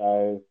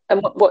 So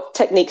And what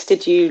techniques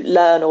did you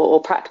learn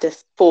or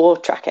practice for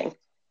tracking?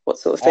 What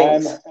sort of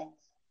um, things?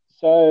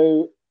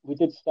 so we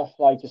did stuff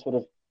like just sort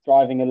of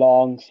driving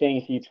along, seeing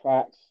a few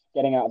tracks,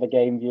 getting out of the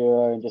game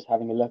viewer, and just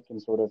having a look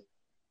and sort of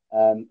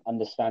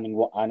understanding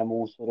what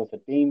animals sort of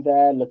had been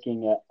there,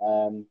 looking at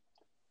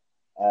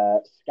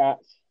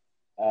scats,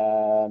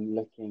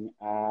 looking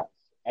at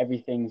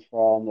everything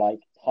from like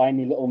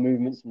tiny little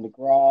movements in the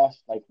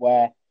grass, like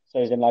where, so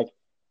as in like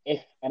if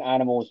an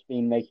animal's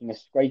been making a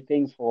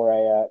scraping for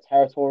a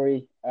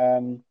territory,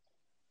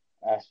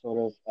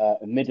 sort of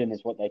a midden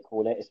is what they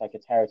call it. It's like a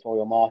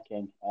territorial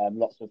marking.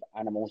 Lots of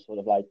animals, sort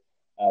of like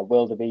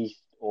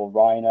wildebeest or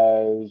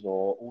rhinos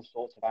or all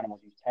sorts of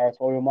animals use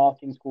territorial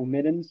markings called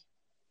middens.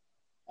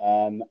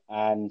 And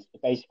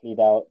basically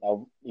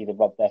they'll either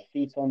rub their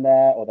feet on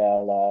there or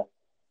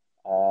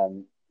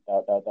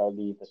they'll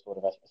leave a sort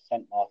of a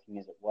scent marking,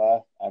 as it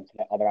were, to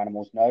let other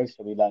animals know.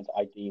 So we learned to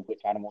ID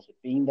which animals had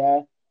been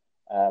there,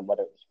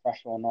 whether it was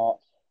fresh or not.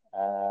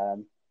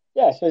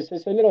 Yeah, so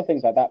little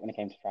things like that when it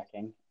came to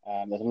tracking.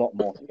 There's a lot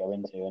more to go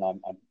into, and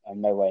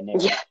I'm nowhere near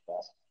an Yeah.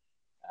 expert.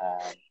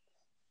 Um,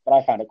 but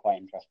I found it quite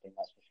interesting,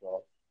 that's for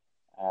sure.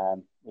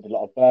 We did a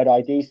lot of bird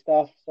ID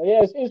stuff. So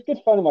yeah, it was good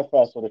fun on my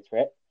first sort of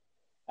trip.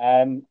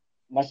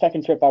 My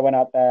second trip I went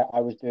out there,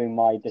 I was doing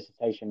my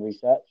dissertation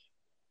research,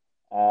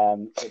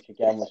 which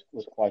again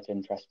was quite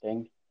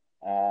interesting.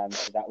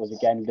 So that was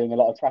again doing a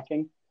lot of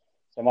tracking.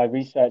 So my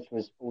research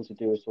was all to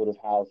do with sort of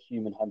how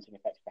human hunting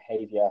affects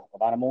behaviour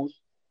of animals.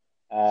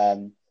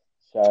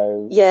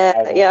 So Yeah,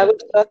 I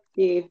would ask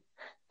you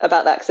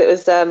about that because it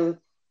was sort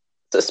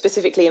of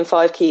specifically in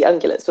five key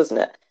ungulates, wasn't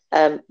it?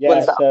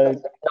 Ones that are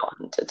not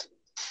hunted.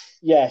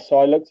 Yeah, so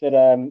I looked at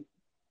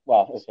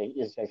well, let's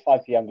say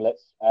 5 key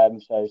ungulates.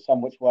 So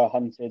some which were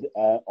hunted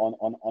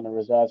on a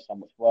reserve, some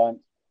which weren't.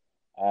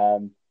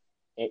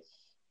 It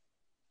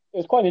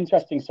was quite an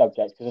interesting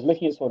subject because I was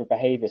looking at sort of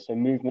behaviour, so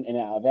movement in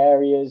and out of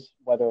areas,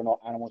 whether or not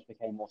animals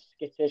became more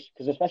skittish.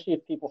 Because especially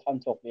if people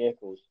hunt off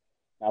vehicles,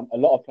 a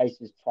lot of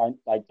places don't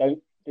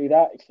do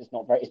that because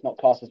it's not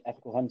classed as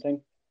ethical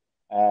hunting.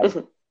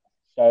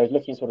 So I was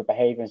looking at sort of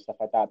behaviour and stuff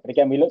like that. But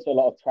again, we looked at a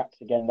lot of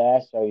tracks again there.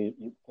 So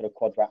you put a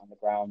quad rat on the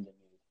ground and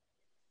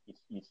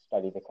you'd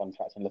study the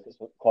contract and look at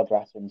quad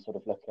rat and sort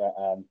of look at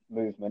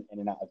movement in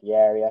and out of the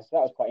area. So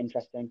that was quite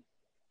interesting.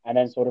 And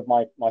then sort of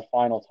my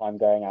final time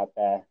going out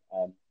there,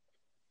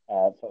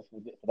 for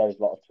those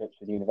lot of trips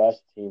with the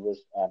university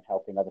was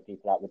helping other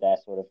people out with their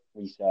sort of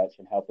research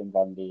and helping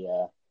run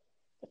the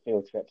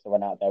field trips that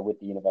went out there with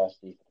the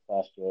university for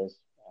the first years.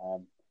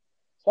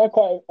 So I had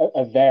quite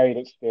a varied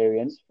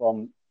experience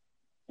from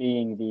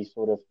being the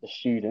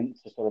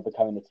student to sort of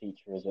becoming the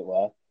teacher, as it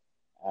were.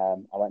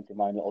 I went through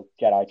my own little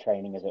Jedi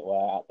training, as it were,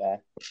 out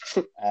there.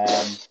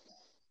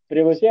 But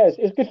it was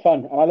good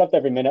fun, and I loved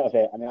every minute of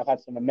it. I mean, I've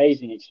had some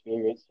amazing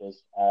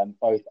experiences,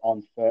 both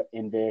on foot,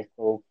 in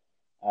vehicle,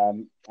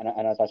 and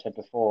as I said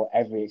before,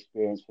 every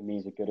experience for me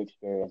is a good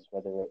experience,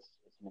 whether it's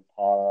an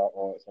impala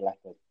or it's a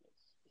leopard.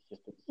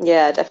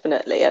 Yeah,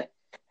 definitely. I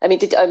mean,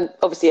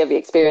 obviously every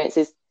experience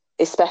is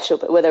special,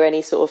 but were there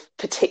any sort of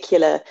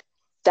particular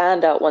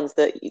standout ones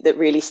that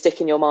really stick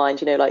in your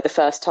mind? You know, like the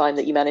first time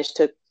that you managed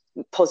to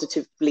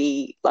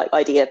positively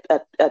ID a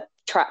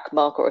track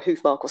mark or a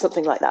hoof mark or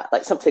something like that,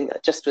 like something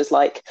that just was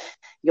like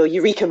your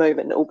eureka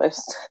moment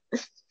almost.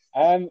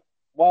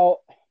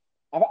 Well,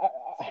 I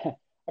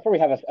probably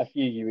have a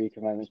few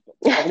eureka moments, but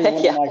probably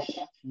one of my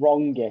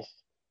strongest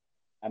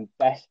and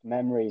best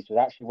memories was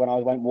actually when I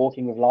went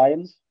walking with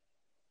lions.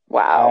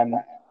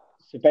 Wow.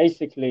 So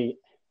basically,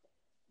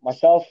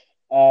 myself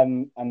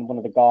and one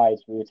of the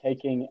guides, we were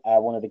taking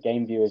one of the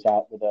game viewers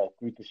out with a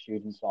group of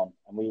students on,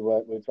 and we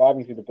were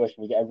driving through the bush,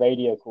 and we get a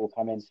radio call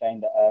come in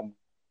saying that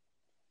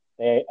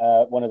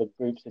one of the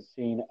groups had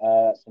seen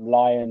some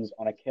lions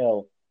on a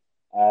kill,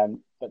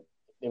 but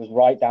it was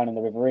right down in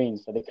the riverine,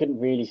 so they couldn't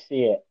really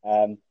see it.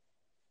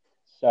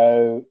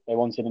 So they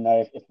wanted to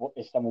know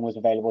if someone was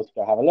available to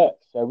go have a look.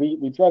 So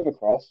we drove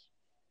across.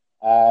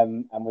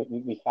 And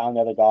we found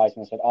the other guys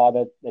and I said,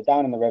 they're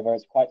down in the river.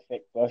 It's quite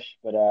thick bush,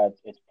 but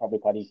it's probably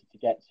quite easy to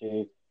get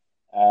to.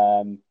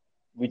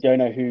 We don't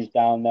know who's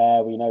down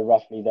there. We know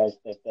roughly there's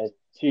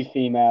 2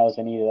 females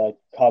and either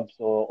cubs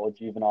or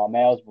juvenile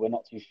males, but we're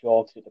not too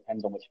sure because it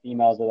depends on which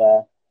females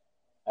are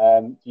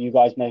there. Do you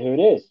guys know who it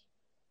is?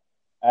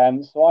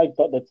 So I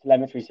got the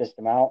telemetry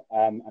system out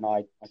and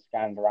I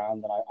scanned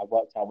around and I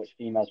worked out which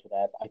females were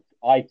there. But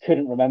I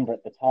couldn't remember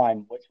at the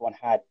time which one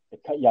had the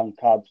young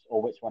cubs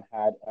or which one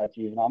had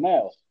juvenile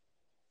males.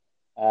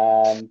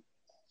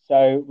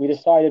 So we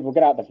decided we'll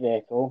get out the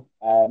vehicle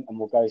and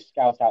we'll go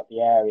scout out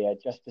the area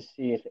just to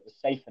see if it was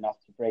safe enough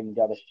to bring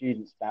the other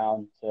students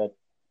down to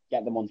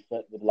get them on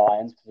foot with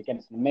lions. Because again,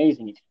 it's an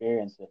amazing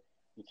experience.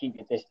 You keep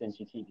your distance,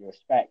 you keep your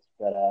respect,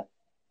 but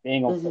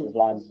being on foot with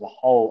lions is a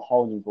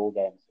whole new ball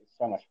game. It's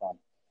so much fun.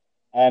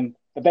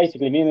 But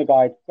basically, me and the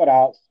guide got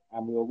out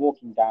and we were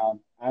walking down.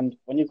 And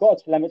when you've got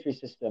a telemetry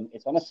system,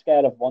 it's on a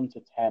scale of 1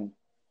 to 10.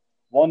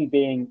 1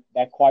 being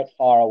they're quite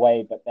far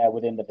away, but they're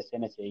within the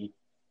vicinity,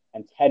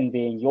 and 10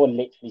 being you're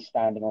literally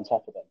standing on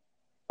top of them.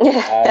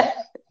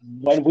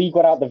 When we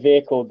got out the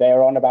vehicle, they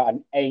were on about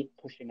an 8,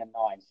 pushing a 9.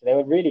 So they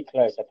were really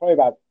close. They're probably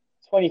about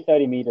 20,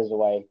 30 meters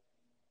away.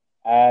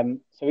 So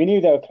we knew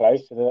they were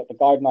close. So the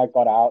guide and I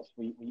got out.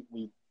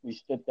 We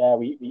stood there.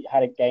 We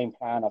had a game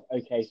plan of,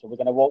 okay, so we're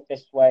going to walk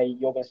this way.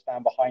 You're going to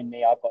stand behind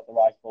me. I've got the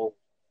rifle.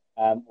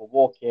 We'll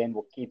walk in.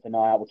 We'll keep an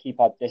eye out. We'll keep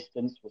our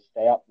distance. We'll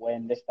stay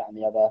upwind, this, that, and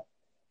the other.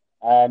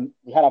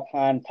 We had our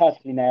plan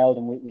perfectly nailed,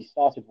 and we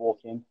started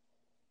walking.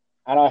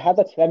 And I had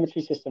the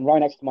telemetry system right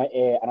next to my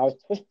ear, and I was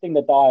twisting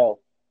the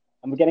dial.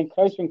 And we're getting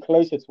closer and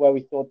closer to where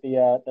we thought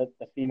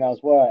the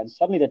females were. And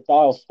suddenly the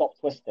dial stopped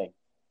twisting.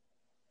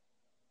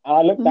 And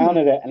I looked down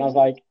at it, and I was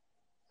like,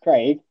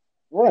 Craig,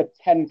 we're on a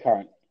 10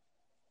 currently.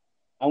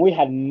 And we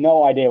had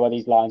no idea where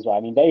these lions were. I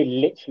mean, they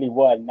literally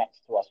were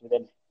next to us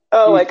within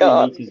 3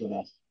 meters of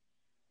us.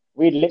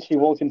 We'd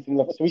literally walked into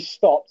the... So we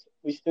stopped.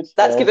 We stood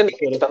still. That's given me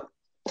goosebumps.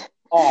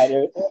 All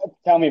right,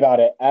 tell me about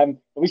it.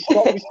 We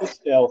stopped. We stood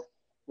still.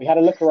 We had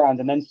a look around,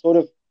 and then sort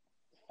of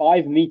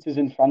 5 meters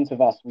in front of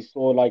us, we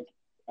saw like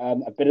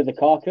a bit of the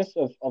carcass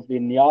of the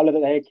Nyala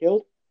that they had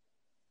killed.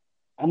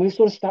 And we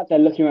sort of sat there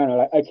looking around and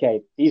we're like,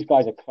 okay, these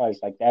guys are close.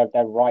 Like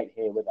they're right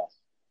here with us.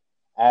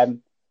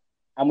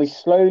 And we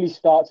slowly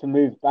start to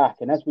move back.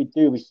 And as we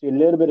do, we see a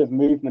little bit of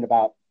movement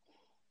about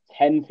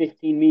 10,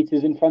 15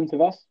 meters in front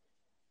of us.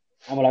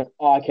 And we're like,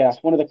 oh, okay,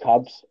 that's one of the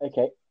cubs.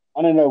 Okay.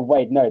 Oh, no,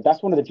 wait, no,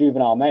 that's one of the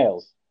juvenile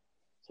males.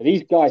 So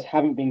these guys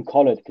haven't been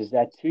collared because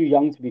they're too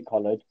young to be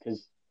collared,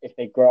 because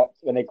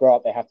when they grow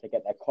up, they have to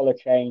get their collar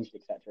changed,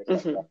 etc.,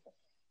 etc. Mm-hmm.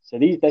 So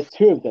there's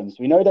two of them. So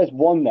we know there's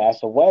one there.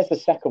 So where's the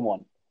second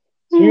one?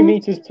 2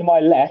 meters to my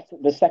left,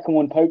 the second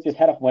one poked his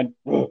head up and went,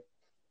 "Ugh."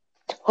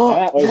 And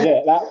that was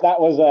it. That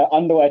was an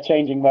underwear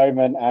changing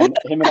moment. And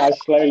him and I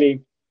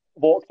slowly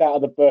walked out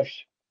of the bush,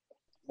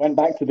 went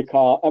back to the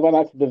car, I went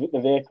back to the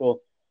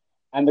vehicle.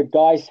 And the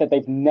guys said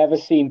they've never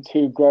seen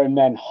two grown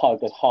men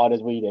hug as hard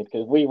as we did,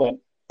 because we went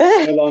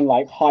full on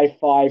like high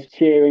five,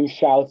 cheering,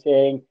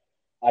 shouting.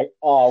 Like,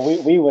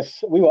 we were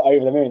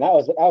over the moon. That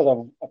was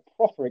a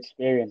proper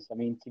experience. I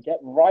mean, to get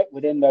right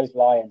within those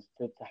lions,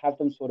 to have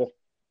them sort of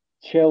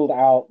chilled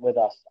out with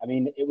us. I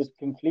mean, it was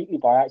completely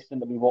by accident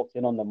that we walked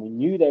in on them. We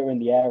knew they were in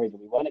the area, but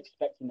we weren't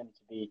expecting them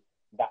to be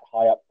that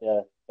high up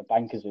the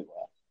bank, as it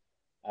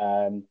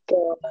were.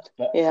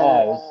 But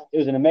yeah. It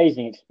was an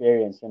amazing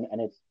experience, and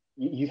it's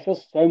you feel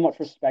so much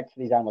respect for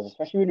these animals,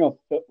 especially when you're on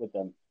foot with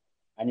them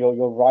and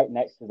you're right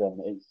next to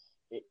them.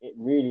 It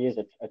really is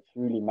a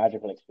truly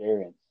magical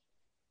experience.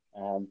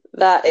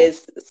 That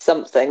is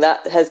something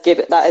that has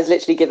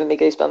literally given me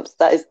goosebumps.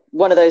 That is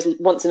one of those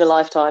once in a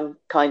lifetime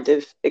kind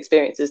of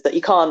experiences that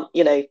you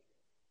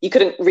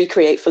couldn't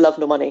recreate for love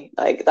nor money.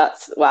 Like,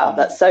 that's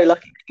so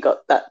lucky that you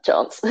got that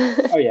chance.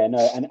 Oh yeah,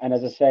 no, and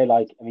as I say,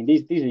 like, I mean,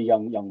 these are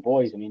young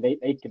boys. I mean,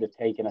 they could have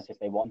taken us if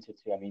they wanted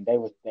to. I mean, they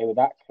were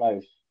that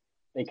close.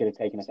 They could have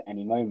taken us at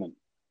any moment.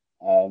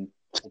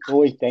 It's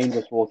always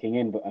dangerous walking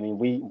in, but I mean,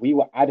 we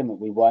were adamant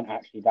we weren't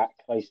actually that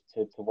close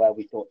to where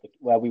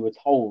we were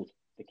told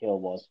the kill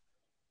was.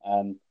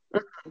 And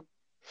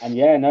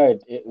yeah, no,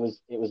 it was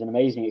an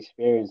amazing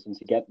experience, and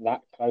to get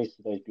that close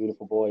to those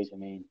beautiful boys, I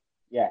mean,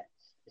 yeah,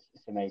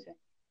 it's amazing.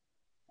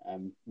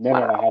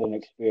 Never have I had an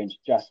experience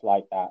just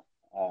like that.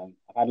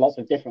 I've had lots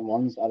of different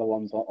ones, other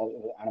ones,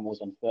 animals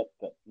on foot,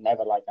 but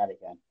never like that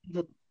again.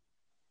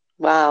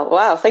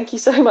 Wow! Thank you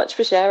so much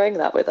for sharing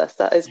that with us.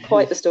 That is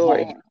quite the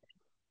story.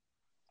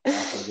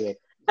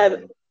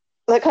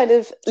 That kind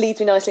of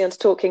leads me nicely on to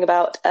talking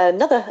about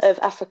another of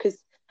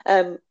Africa's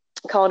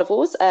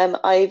carnivores.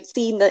 I've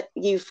seen that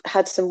you've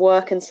had some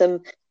work and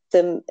some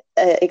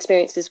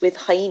experiences with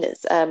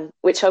hyenas,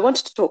 which I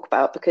wanted to talk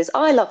about because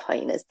I love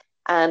hyenas,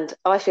 and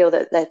I feel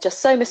that they're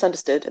just so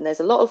misunderstood, and there's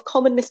a lot of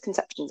common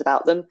misconceptions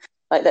about them,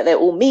 like that they're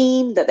all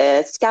mean, that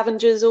they're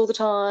scavengers all the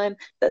time,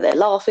 that they're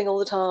laughing all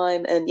the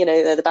time, and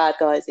they're the bad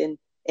guys in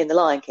The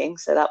Lion King.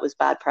 So that was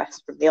bad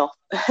press from the off.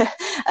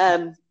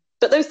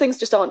 But those things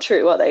just aren't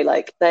true, are they?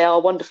 Like, they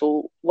are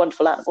wonderful,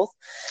 wonderful animals.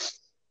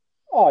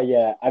 Oh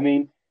yeah, I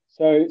mean,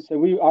 so I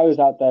was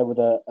out there with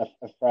a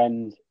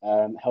friend,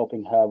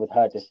 helping her with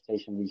her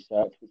dissertation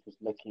research, which was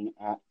looking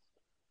at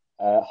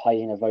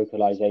hyena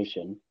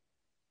vocalization,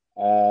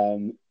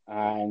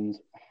 and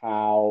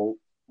how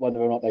whether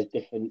or not there's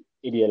different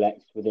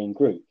idiolects within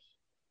groups.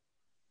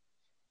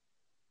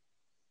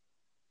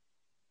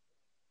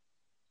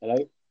 Hello.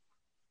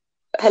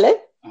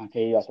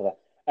 Okay, yes, that.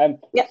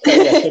 Yeah.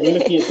 So we're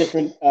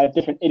looking at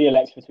different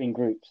idiolects between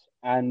groups,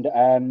 and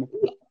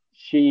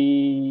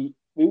we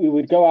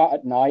would go out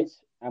at night,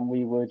 and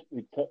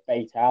we'd put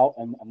bait out,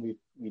 and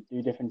we'd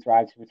do different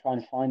drags. We're trying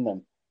to find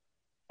them,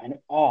 and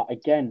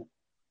again,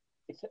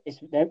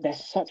 they're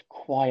such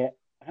quiet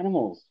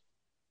animals.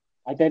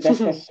 Like they're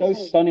so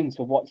stunning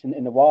to watch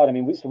in the wild. I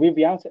mean, so we'd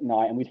be out at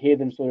night, and we'd hear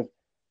them sort of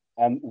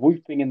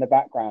whooping in the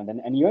background,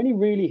 and you only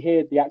really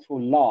hear the actual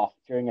laugh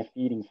during a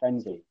feeding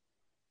frenzy.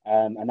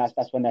 And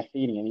that's when they're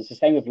feeding. And it's the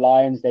same with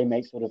lions. They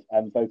make sort of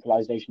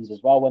vocalizations as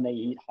well when they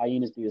eat.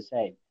 Hyenas do the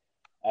same.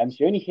 So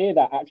you only hear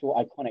that actual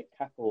iconic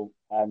cackle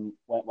when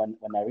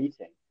they're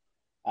eating.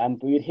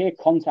 But we'd hear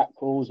contact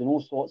calls and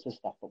all sorts of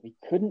stuff, but we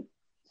couldn't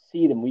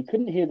see them. We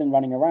couldn't hear them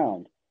running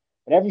around.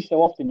 But every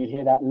so often you'd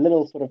hear that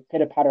little sort of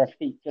pitter patter of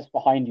feet just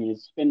behind you. You'd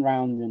spin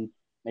round and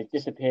they've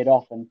disappeared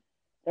off. And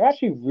they're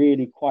actually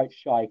really quite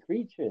shy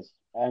creatures.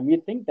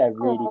 You'd think they're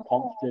really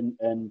confident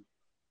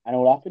and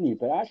all up in you.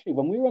 But actually,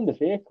 when we were on the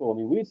vehicle, I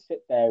mean, we'd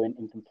sit there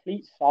in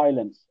complete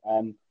silence,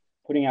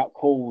 putting out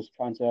calls,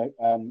 trying to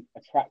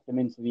attract them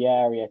into the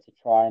area to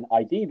try and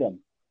ID them.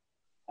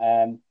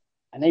 And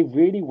they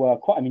really were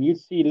quite. I mean, you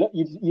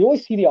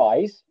always see the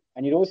eyes,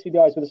 and you'd always see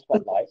the eyes with the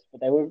spotlights, but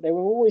they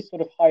were always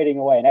sort of hiding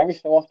away. And every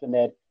so often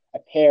they'd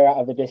appear out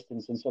of the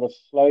distance and sort of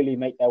slowly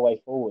make their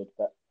way forward.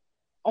 But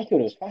I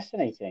thought it was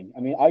fascinating. I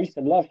mean, I used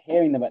to love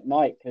hearing them at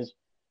night because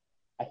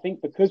I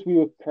think because we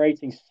were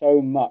creating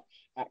so much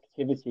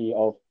activity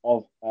of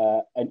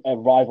a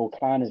rival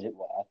clan, as it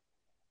were,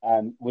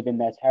 within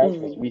their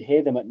territories, we'd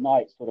hear them at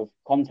night sort of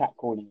contact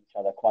calling each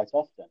other quite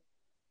often,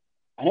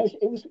 and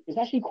it's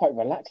actually quite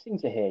relaxing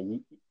to hear.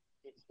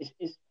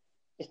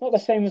 It's not the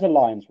same as a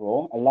lion's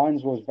roar. A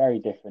lion's roar is very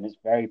different. It's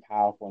very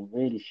powerful and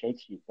really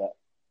shakes you, but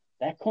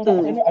their contact,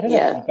 I don't know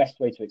if it's the best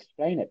way to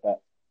explain it,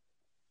 but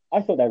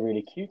I thought they're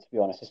really cute, to be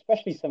honest,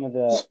 especially some of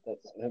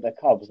the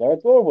cubs. They're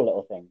adorable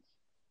little things.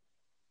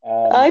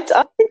 I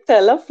think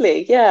they're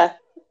lovely. Yeah,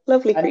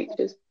 lovely And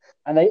creatures.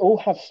 and they all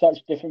have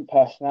such different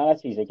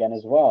personalities again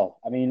as well.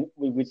 I mean,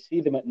 we would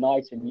see them at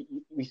night, and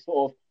we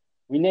sort of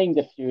we named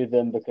a few of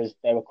them because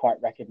they were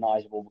quite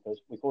recognizable. Because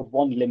we called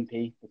one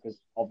Limpy because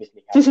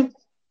obviously he had a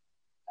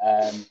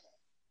limp.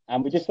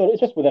 And we just thought it was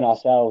just within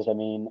ourselves. I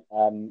mean,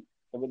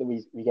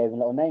 we gave them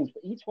little names,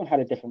 but each one had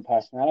a different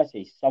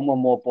personality. Some were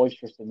more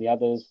boisterous than the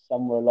others.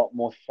 Some were a lot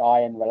more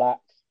shy and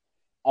relaxed.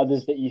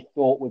 Others that you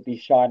thought would be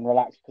shy and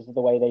relaxed because of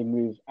the way they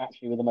moved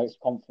actually were the most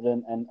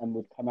confident and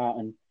would come out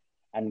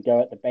and go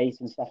at the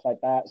base and stuff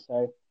like that.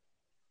 So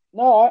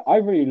no, I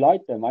really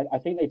like them. I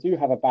think they do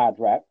have a bad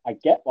rep. I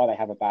get why they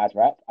have a bad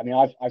rep. I mean,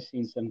 I've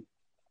seen some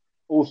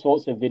all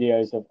sorts of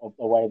videos of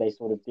the way they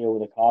sort of deal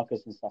with the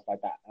carcass and stuff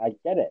like that. And I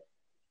get it.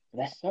 But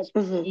they're such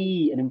Hmm.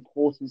 key and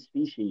important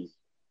species,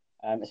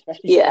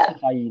 especially Yeah.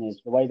 hyenas,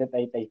 the way that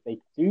they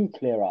do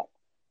clear up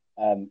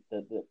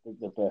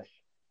the bush.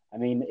 I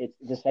mean, it's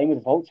the same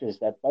with vultures.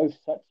 They're both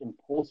such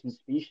important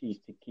species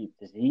to keep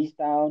disease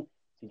down,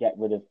 to get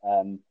rid of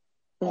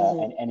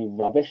Hmm. any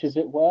rubbish, as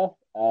it were,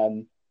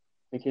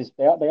 because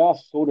they are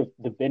sort of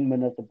the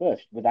binmen of the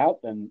bush.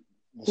 Without them,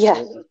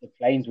 Yeah. the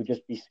plains would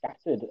just be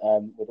scattered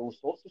with all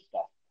sorts of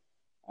stuff.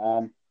 So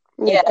I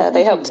Yeah. do They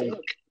think helped. they,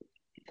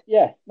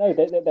 yeah, no,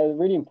 they're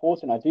really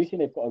important. I do think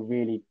they've got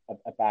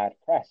a bad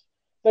press.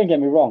 Don't get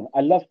me wrong.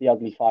 I love the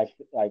Ugly Five,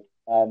 like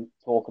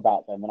talk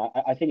about them, and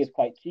I think it's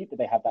quite cute that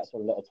they have that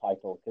sort of little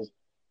title because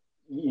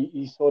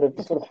you sort of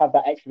have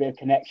that extra bit of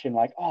connection.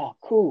 Like, oh,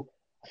 cool,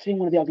 I've seen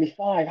one of the Ugly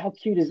Five. How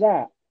cute is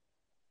that?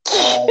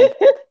 Um,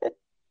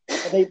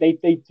 but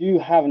they do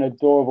have an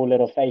adorable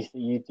little face that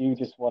you do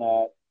just want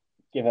to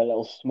give a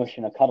little smush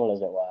and a cuddle,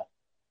 as it were.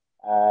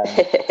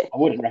 I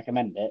wouldn't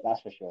recommend it,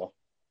 that's for sure.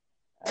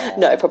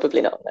 No, Um,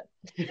 probably not.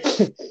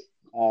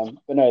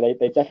 but no,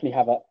 they definitely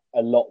have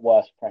a lot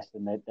worse press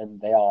than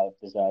they are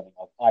deserving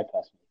of. I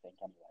personally think,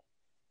 anyway.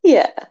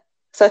 Yeah.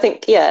 So I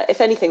think, yeah,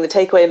 if anything, the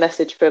takeaway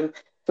message from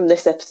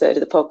this episode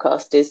of the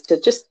podcast is to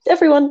just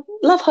everyone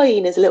love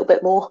hyenas a little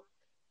bit more.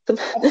 Some,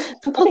 I think some I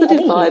think I positive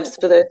think it's just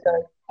vibes for those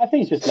guys. I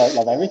think it's just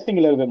love everything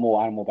a little bit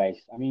more animal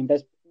based. I mean,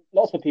 there's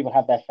lots of people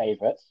have their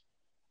favorites.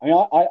 I mean,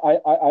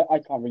 I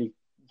can't really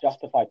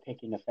justify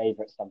picking a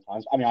favorite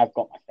sometimes. I mean, I've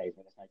got my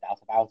favorite, there's no doubt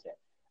about it.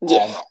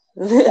 Yeah.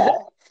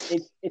 But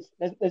it's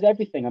there's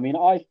everything. I mean,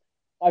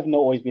 I've not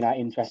always been that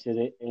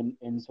interested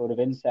in sort of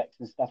insects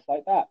and stuff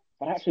like that.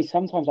 But actually,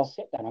 sometimes I'll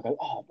sit there and I go,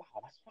 oh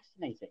wow, that's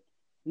fascinating.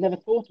 Never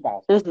thought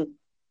about it.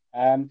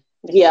 Mhm.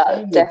 It's the Yeah,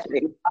 same with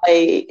definitely.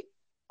 I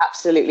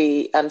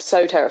absolutely am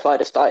so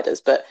terrified of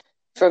spiders, but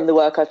from the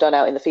work I've done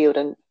out in the field,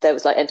 and there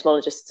was like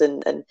entomologists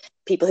and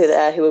people who are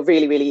there who are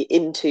really, really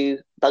into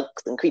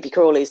bugs and creepy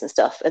crawlies and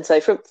stuff. And so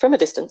from a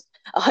distance,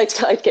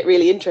 I'd get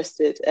really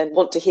interested and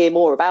want to hear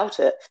more about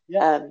it.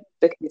 yeah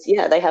Because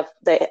yeah,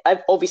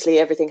 obviously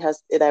everything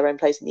has their own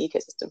place in the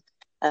ecosystem,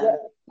 yeah.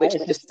 which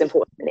It's is just just as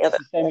important as any it's other.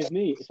 the same with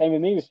me. The same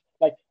with me was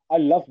like I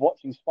love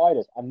watching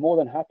spiders. I'm more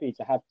than happy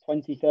to have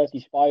 20, 30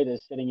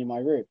 spiders sitting in my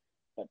room,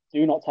 but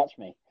do not touch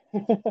me.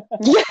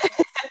 Yeah,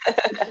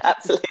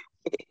 absolutely.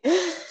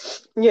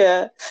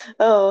 Yeah.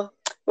 Oh,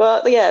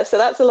 well, yeah. So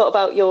that's a lot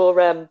about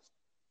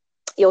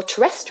your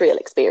terrestrial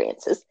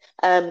experiences.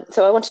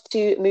 So I wanted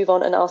to move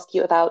on and ask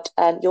you about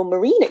your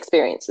marine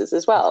experiences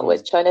as well, Okay.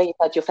 which I know you've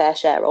had your fair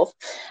share of.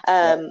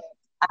 Yeah. Um,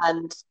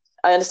 and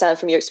I understand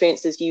from your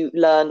experiences you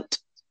learned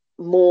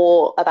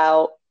more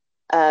about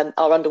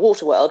our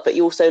underwater world, but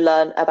you also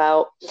learn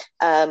about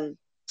um,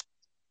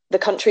 the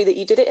country that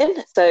you did it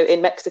in. So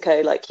in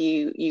Mexico, like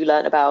you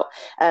learn about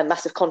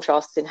massive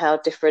contrasts in how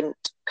different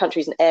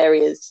countries and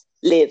areas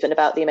live and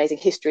about the amazing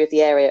history of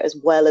the area, as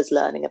well as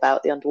learning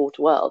about the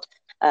underwater world,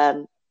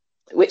 um,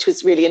 which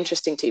was really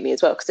interesting to me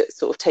as well because it's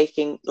sort of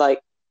taking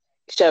like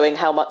showing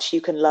how much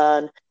you can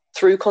learn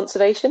through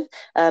conservation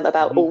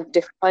about Hmm. all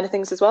different kind of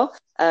things as well.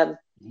 Hmm.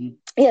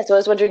 Yeah, so I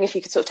was wondering if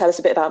you could sort of tell us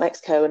a bit about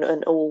Mexico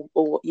and all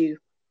what you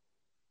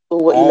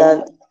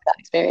learned Um, from that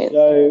experience.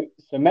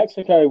 so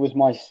Mexico was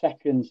my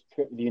second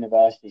trip with the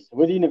university. So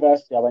with the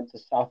university, I went to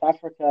South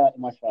Africa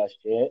in my first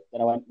year.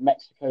 Then I went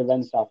Mexico,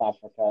 then South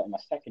Africa in my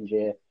second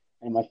year.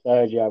 And in my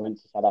third year, I went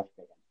to South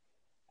Africa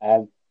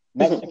again.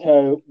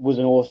 Mexico was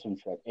an awesome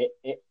trip.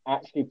 It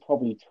actually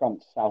probably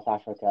trumped South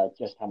Africa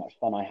just how much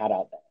fun I had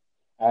out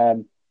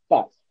there.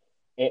 But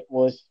it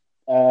was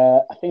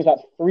I think it was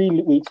about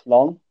 3 weeks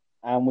long,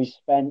 and we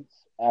spent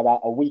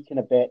about a week and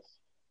a bit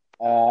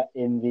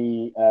in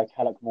the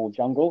Calakmul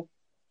jungle,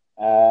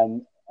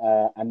 and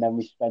then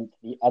we spent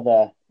the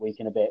other week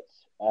and a bit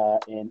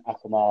in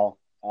Akumal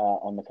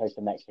on the coast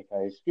of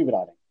Mexico scuba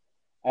diving.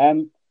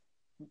 Um,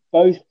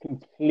 both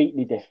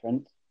completely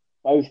different,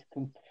 both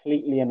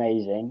completely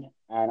amazing,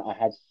 and I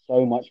had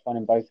so much fun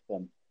in both of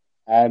them.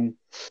 Um,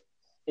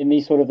 in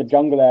the sort of the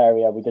jungle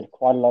area, we did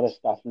quite a lot of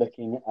stuff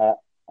looking at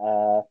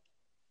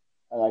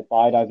like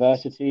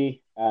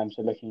biodiversity,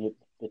 so looking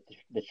at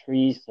the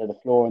trees, so the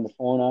flora and the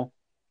fauna,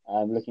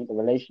 looking at the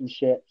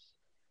relationships.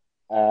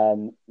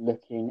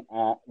 looking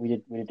at we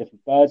did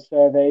different bird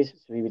surveys.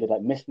 So we did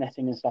like mist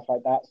netting and stuff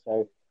like that.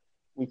 So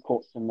we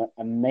caught some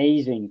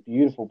amazing,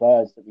 beautiful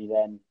birds that we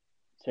then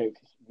took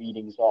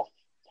readings off,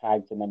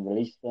 tagged, and then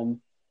released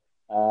them.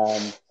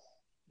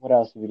 What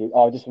else did we do?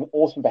 Oh, just some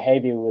awesome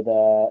behavior with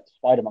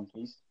spider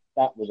monkeys.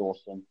 That was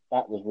awesome.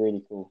 That was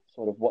really cool.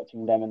 Sort of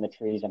watching them in the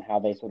trees and how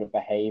they sort of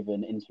behave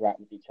and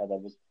interact with each other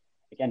was,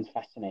 again,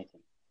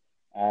 fascinating.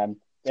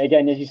 But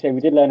again, as you say,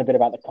 we did learn a bit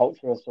about the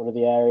culture of sort of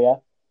the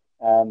area.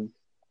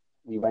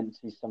 We went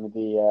to some of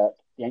the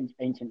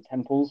ancient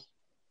temples.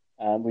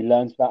 We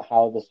learned about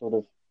how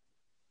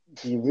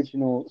the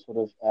original sort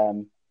of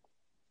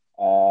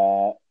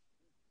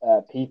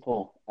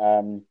people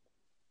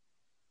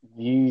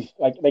used,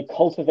 like, they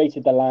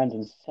cultivated the land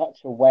in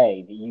such a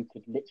way that you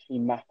could literally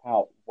map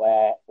out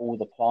where all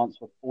the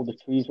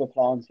trees were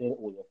planted,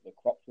 all the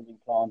crops were being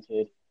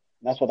planted,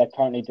 and that's what they're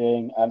currently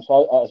doing. So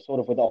I was sort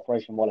of with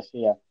Operation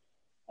Wallacea,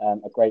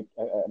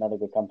 another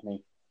good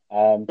company,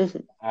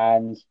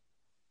 and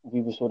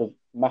we were sort of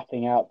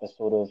mapping out the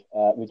sort of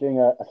we're doing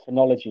a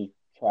phenology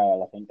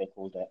trail, I think they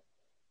called it.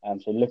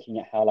 So looking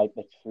at how like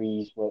the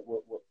trees were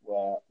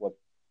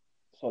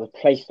sort of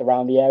placed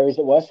around the areas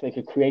it was, so they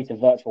could create a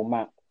virtual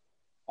map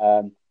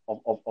of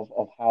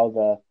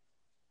how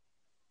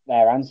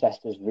their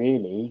ancestors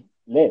really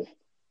lived,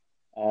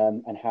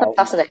 and how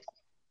Fascinating.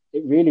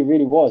 it really,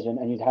 really was.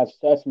 And you'd have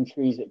certain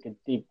trees that could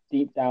dig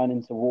deep down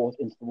into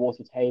the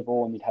water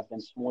table, and you'd have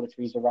then smaller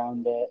trees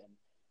around it, and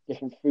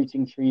different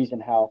fruiting trees,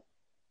 and how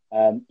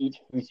each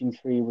fruiting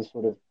tree was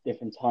sort of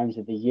different times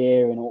of the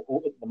year, and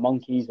all the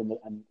monkeys and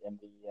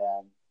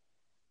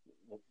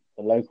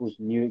the locals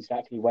knew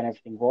exactly when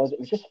everything was. It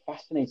was just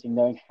fascinating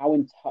knowing how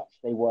in touch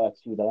they were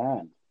to the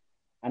land.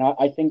 And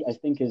I think as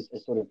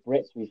sort of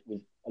Brits, we've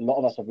a lot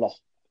of us have lost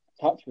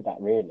touch with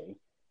that, really.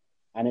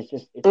 And it's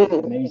just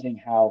amazing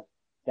how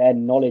their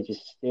knowledge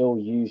is still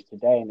used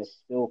today, and there's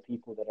still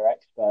people that are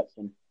experts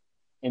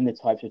in the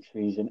types of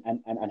trees and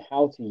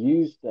how to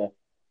use the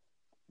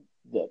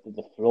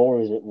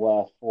flora, as it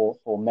were,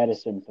 for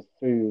medicine, for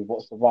food.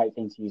 What's the right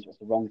thing to use? What's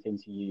the wrong thing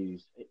to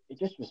use? It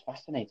just was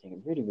fascinating.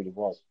 It really, really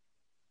was.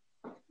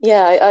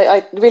 Yeah,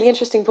 I really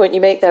interesting point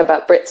you make there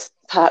about Brits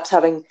perhaps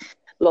having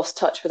lost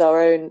touch with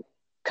our own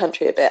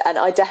country a bit, and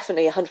I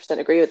definitely 100%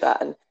 agree with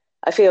that. And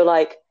I feel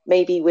like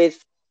maybe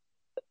with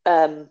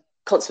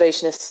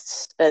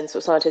conservationists and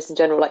sort of scientists in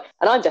general, like,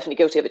 and I'm definitely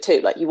guilty of it too,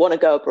 like, you want to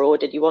go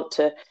abroad and you want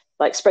to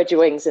like spread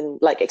your wings and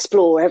like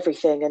explore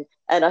everything,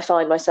 and I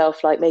find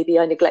myself like maybe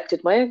I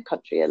neglected my own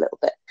country a little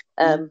bit.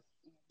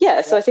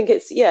 So I think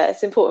it's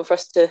important for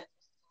us to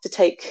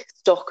take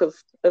stock of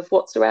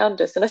what's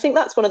around us, and I think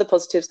that's one of the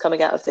positives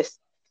coming out of this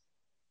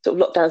sort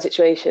of lockdown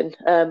situation.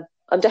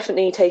 I'm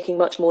definitely taking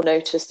much more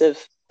notice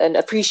of and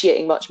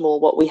appreciating much more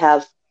what we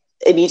have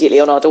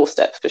immediately on our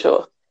doorstep, for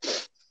sure.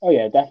 Oh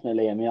yeah,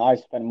 definitely. I mean, I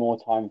spend more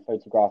time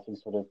photographing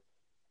sort of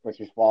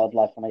British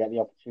wildlife when I get the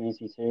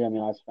opportunity to. I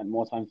mean, I've spent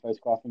more time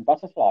photographing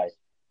butterflies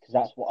because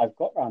that's what I've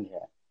got around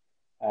here.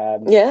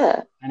 And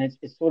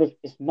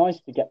it's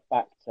nice to get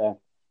back to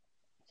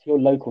your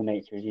local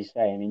nature, as you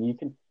say. I mean, you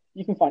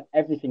can find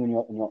everything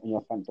on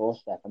your front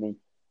doorstep. I mean,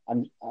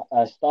 I'm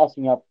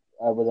starting up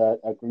with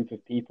a group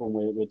of people, and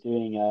we're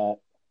doing a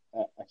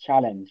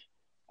challenge.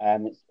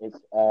 It's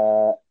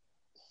a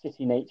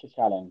city nature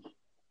challenge,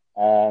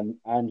 and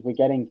we're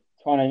trying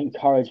to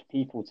encourage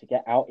people to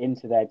get out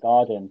into their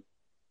garden,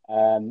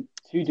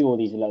 to do all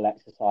these little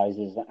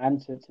exercises,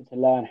 and to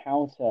learn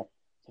how to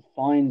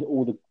find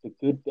all the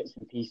good bits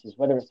and pieces,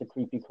 whether it's the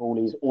creepy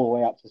crawlies all the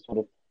way up to sort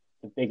of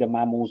the bigger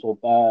mammals or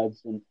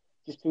birds, and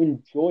just to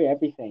enjoy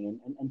everything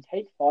and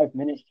take 5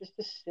 minutes just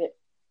to sit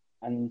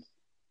and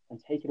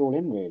take it all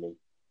in, really.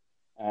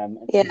 And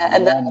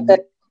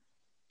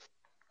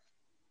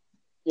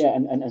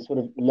sort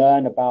of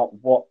learn about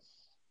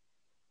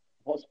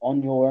what's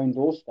on your own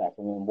doorstep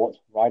and what's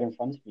right in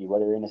front of you,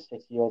 whether you're in a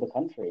city or the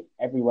country.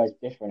 Everywhere's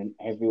different, and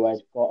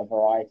everywhere's got a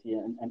variety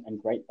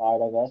and great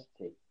biodiversity.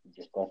 You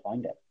just got to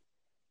find it.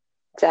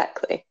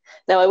 Exactly.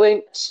 Now,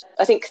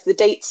 I think the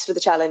dates for the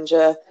challenge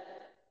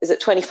is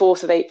it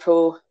 24th of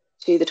April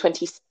to the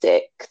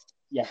 26th?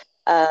 Yes.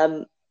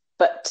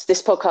 But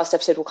this podcast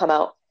episode will come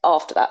out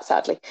after that,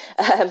 sadly.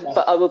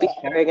 But I will be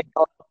sharing it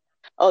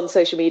on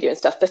social media and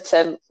stuff. But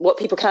what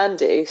people can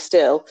do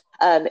still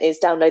is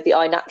download the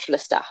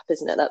iNaturalist app,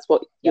 isn't it? That's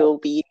what you'll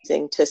be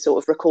using to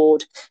sort of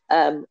record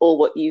all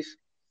what you've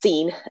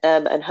seen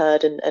and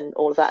heard and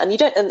all of that. And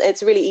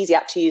it's a really easy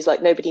app to use.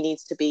 Like, nobody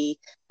needs to be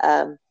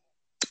an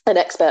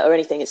expert or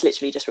anything. It's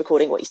literally just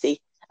recording what you see.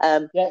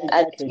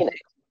 Exactly.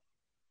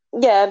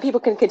 And people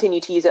can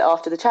continue to use it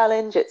after the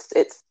challenge.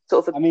 It's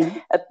sort of a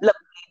lovely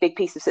big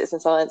piece of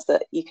citizen science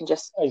that you can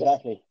just...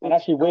 Exactly. And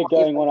actually, we're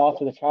going on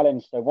after the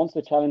challenge. So once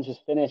the challenge is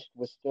finished,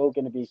 we're still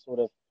going to be sort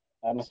of,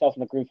 myself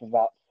and a group of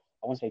about,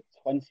 I want to say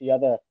 20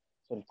 other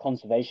sort of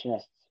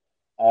conservationists.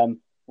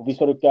 We'll be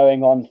sort of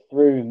going on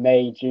through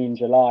May, June,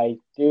 July,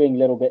 doing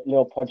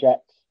little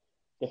projects,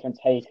 different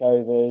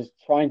takeovers,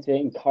 trying to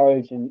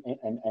encourage and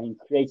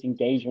create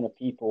engagement of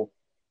people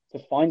to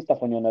find stuff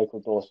on your local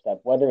doorstep,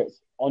 whether it's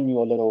on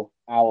your little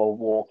hour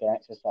walk and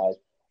exercise,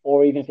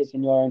 or even if it's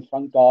in your own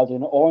front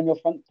garden or on your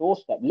front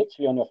doorstep,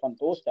 literally on your front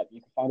doorstep,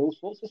 you can find all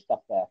sorts of stuff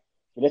there.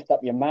 If you lift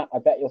up your mat, I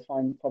bet you'll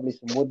find probably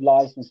some wood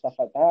lice and stuff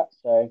like that.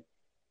 So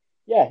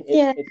yeah,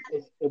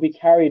 it'll be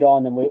carried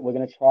on, and we're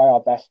going to try our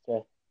best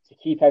to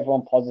keep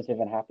everyone positive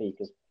and happy,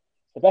 because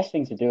the best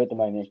thing to do at the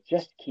moment is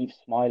just keep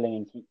smiling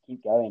and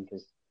keep going,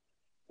 because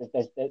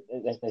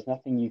there's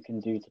nothing you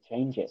can do to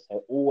change it.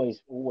 So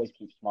always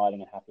keep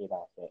smiling and happy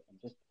about it, and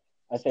just,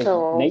 I say,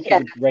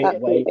 nature's a great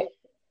way.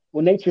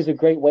 Well, nature is a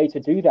great way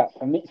to do that.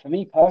 For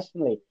me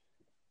personally,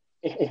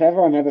 if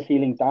ever I'm ever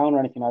feeling down or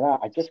anything like that,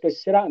 I just go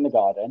sit out in the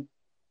garden,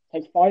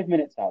 take 5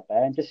 minutes out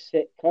there, and just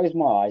sit, close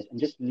my eyes, and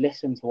just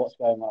listen to what's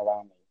going on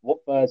around me.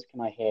 What birds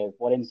can I hear?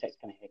 What insects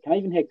can I hear? Can I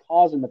even hear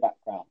cars in the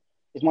background?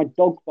 Is my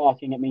dog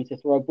barking at me to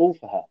throw a ball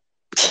for her?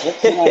 What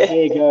can I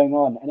hear going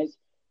on? And it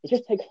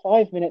just takes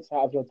 5 minutes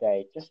out of your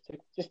day just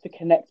to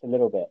connect a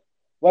little bit.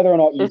 Whether or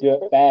not you do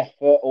it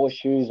barefoot or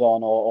shoes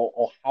on,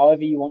 or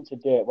however you want to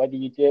do it, whether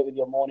you do it with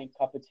your morning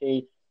cup of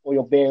tea or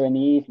your beer in the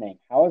evening,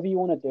 however you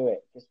want to do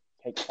it, just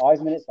take 5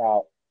 minutes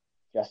out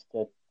just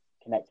to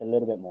connect a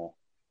little bit more.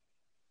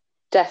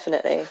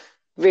 Definitely.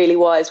 Really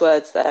wise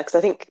words there, because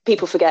I think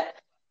people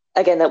forget,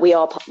 again, that we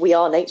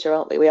are nature,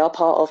 aren't we? We are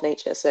part of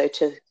nature. So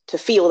to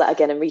feel that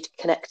again and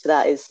reconnect to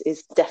that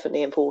is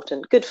definitely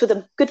important. Good for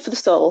the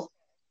soul.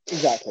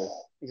 Exactly.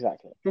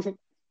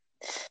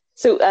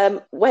 So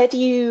where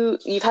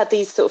you've had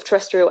these sort of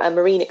terrestrial and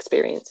marine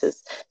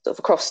experiences sort of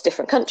across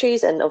different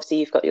countries, and obviously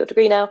you've got your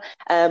degree now.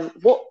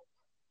 What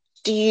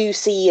do you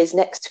see as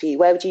next for you?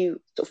 Where would you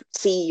sort of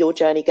see your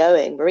journey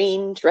going?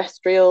 Marine,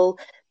 terrestrial,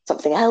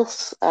 something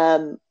else?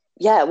 What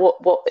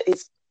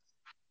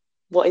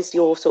is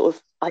your sort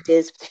of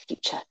ideas for the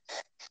future?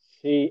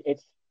 See,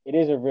 it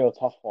is a real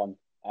tough one,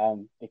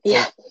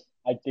 because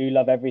I do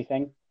love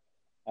everything.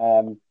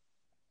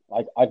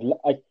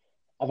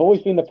 I've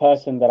always been the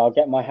person that I'll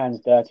get my hands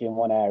dirty in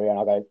one area and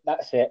I'll go,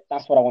 that's it,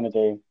 that's what I want to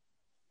do.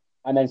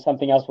 And then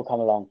something else will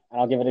come along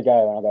and I'll give it a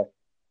go and I'll go,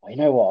 oh, you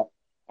know what?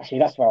 Actually,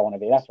 that's where I want to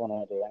be. That's what I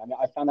want to do. And I mean,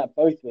 I found that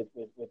both with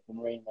the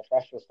marine and the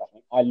terrestrial stuff. I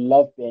mean, I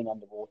love being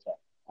underwater.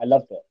 I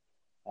loved it.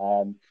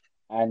 And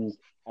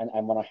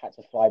when I had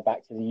to fly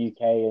back to the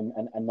UK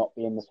and not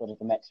be in the sort of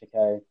the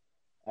Mexico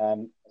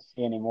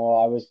sea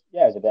anymore, I was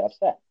a bit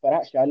upset. But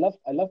actually, I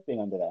love being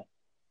under there.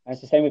 And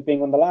it's the same with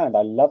being on the land.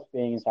 I love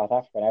being in South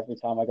Africa. And every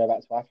time I go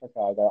back to Africa,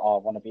 I go, oh, I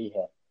want to be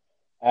here.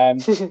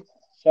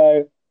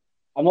 So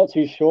I'm not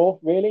too sure,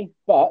 really.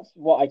 But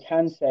what I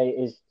can say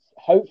is,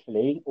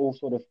 hopefully, all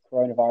sort of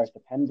coronavirus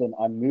dependent,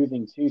 I'm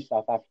moving to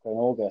South Africa in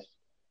August.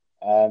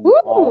 I've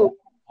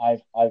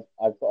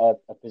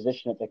got a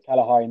position at the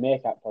Kalahari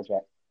Meerkat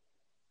Project.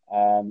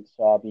 So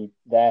I'll be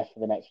there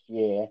for the next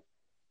year,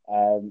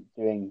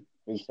 doing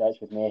research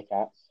with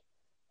meerkats.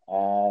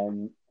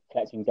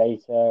 Collecting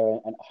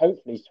data and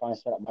hopefully trying to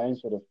set up my own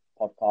sort of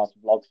podcast,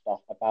 blog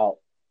stuff about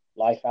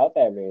life out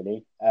there,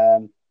 really.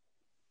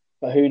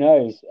 But who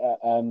knows?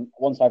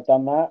 Once I've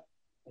done that,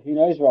 who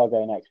knows where I'll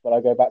go next? Will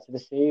I go back to the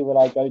sea? Will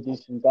I go do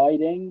some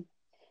guiding?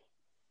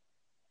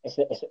 It's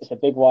a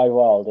big wide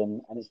world,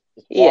 and it's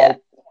wild.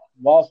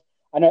 Whilst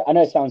I know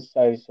it sounds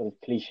so sort of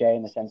cliche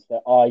in the sense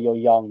that, you're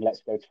young,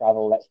 let's go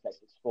travel, let's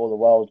explore the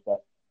world,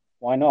 but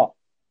why not?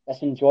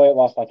 Let's enjoy it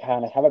whilst I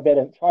can. Let's try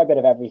a bit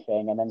of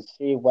everything, and then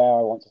see where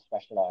I want to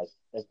specialize.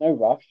 There's no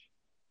rush.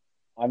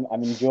 I'm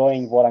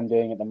enjoying what I'm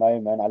doing at the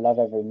moment. I love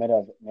every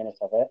minute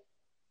of it.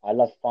 I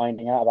love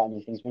finding out about new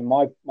things. I mean,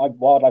 my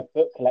wildlife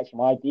book collection,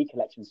 my ID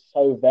collection is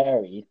so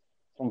varied,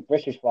 from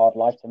British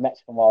wildlife to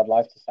Mexican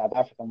wildlife to South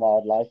African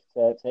wildlife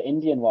to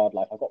Indian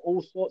wildlife. I've got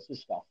all sorts of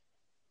stuff,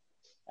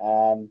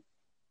 and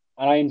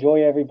I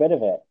enjoy every bit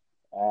of it.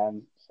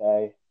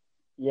 So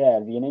yeah,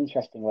 it'd be an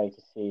interesting way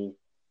to see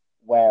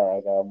where I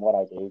go and what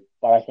I do,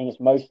 but I think it's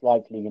most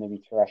likely going to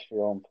be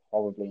terrestrial and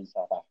probably in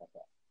South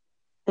Africa.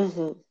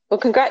 Mm-hmm. Well,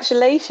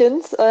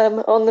 congratulations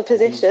on the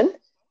position.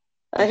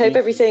 I hope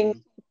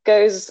everything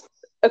goes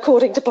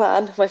according to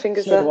plan. My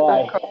fingers are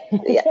crossed.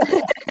 Yeah.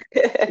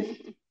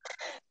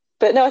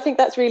 But no, I think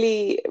that's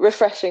really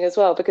refreshing as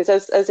well, because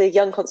as a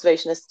young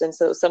conservationist and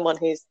sort of someone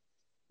who's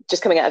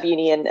just coming out of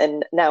uni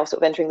and now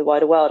sort of entering the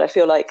wider world, I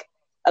feel like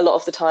a lot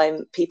of the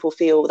time people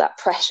feel that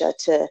pressure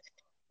to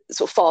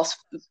sort of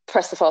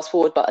press the fast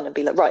forward button and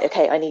be like, right,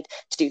 okay, I need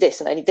to do this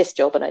and I need this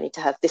job and I need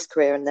to have this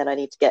career and then I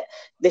need to get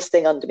this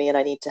thing under me and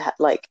I need to have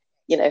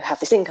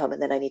this income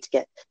and then I need to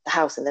get the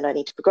house and then I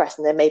need to progress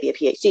and then maybe a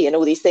PhD and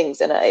all these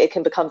things, and it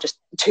can become just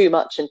too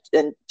much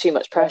and too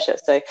much pressure.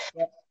 So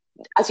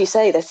as you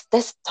say,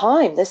 there's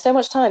time, there's so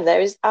much time,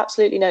 there is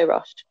absolutely no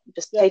rush,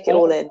 just take it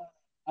all in.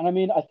 And I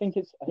mean, I think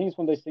it's one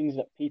of those things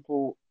that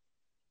people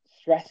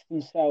stress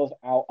themselves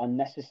out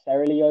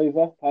unnecessarily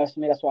over.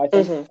 Personally, that's what I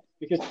think.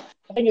 Because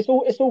I think it's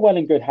all well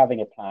and good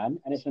having a plan,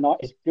 and it's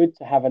good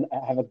to have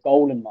a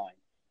goal in mind.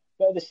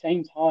 But at the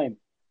same time,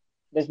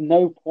 there's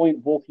no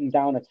point walking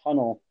down a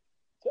tunnel.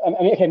 I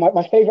mean, okay,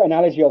 my favorite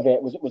analogy of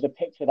it was a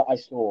picture that I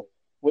saw,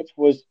 which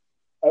was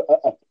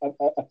a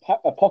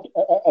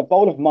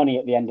bowl of money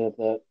at the end of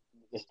the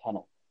this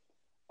tunnel.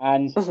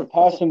 And the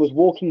person was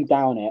walking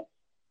down it,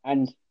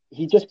 and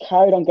he just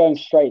carried on going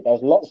straight. There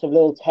was lots of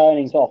little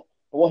turnings off.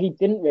 But what he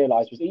didn't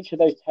realise was each of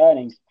those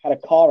turnings had a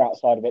car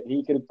outside of it that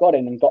he could have got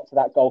in and got to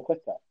that goal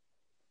quicker.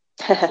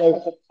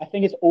 So I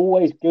think it's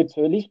always good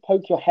to at least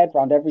poke your head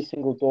around every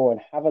single door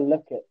and have a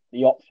look at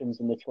the options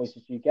and the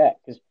choices you get,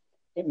 because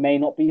it may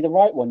not be the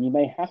right one. You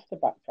may have to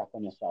backtrack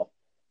on yourself,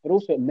 but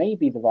also it may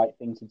be the right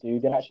thing to do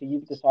that actually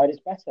you've decided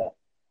it's better.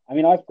 I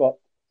mean, I've got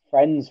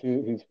friends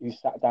who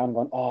sat down and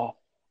gone, oh,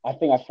 I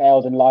think I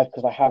failed in life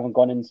because I haven't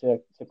gone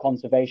into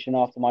conservation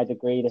after my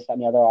degree, this, that,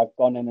 and the other. I've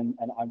gone in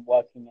and I'm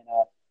working in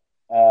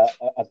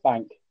a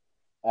bank.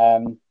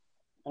 And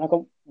I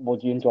go, well,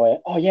 do you enjoy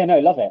it? Oh, yeah, no,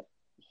 love it.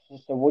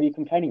 So what are you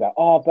complaining about?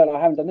 Oh, but I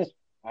haven't done this.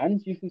 And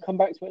you can come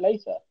back to it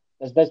later.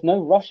 There's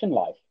no rush in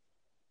life.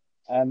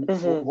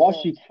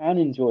 Whilst you can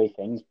enjoy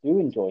things, do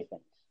enjoy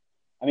things.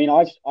 I mean,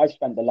 I've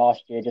spent the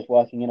last year just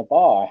working in a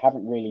bar. I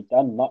haven't really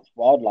done much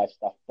wildlife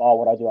stuff, bar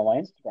what I do on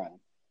my Instagram.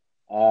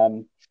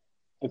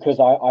 Because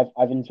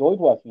I've enjoyed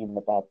working in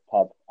the pub.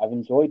 I've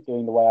enjoyed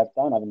doing the way I've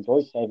done. I've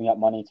enjoyed saving up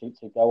money to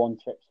go on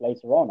trips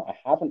later on. I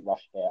haven't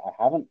rushed it. I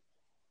haven't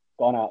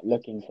gone out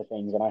looking for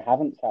things, and I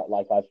haven't felt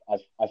like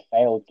I've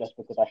failed just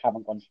because I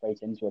haven't gone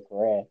straight into a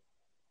career.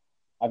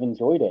 I've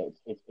enjoyed it.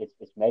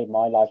 It's made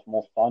my life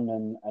more fun,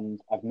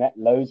 and I've met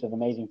loads of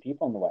amazing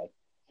people on the way.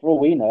 For all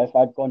we know, if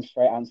I'd gone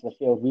straight out into the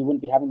field, we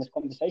wouldn't be having this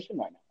conversation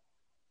right now.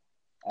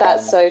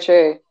 That's so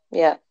true.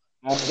 Yeah.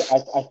 And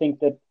I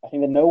think that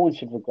no one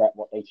should regret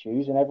what they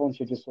choose, and everyone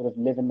should just sort of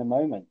live in the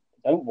moment.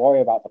 Don't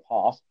worry about the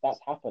past. That's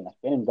happened. That's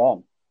been and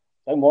gone.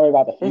 Don't worry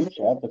about the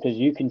future because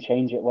you can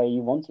change it where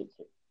you want it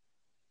to.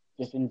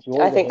 Just enjoy.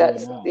 I think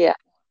that's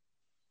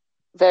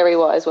very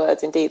wise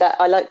words indeed.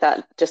 I like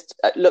that. Just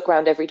look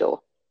around every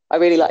door. I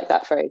really like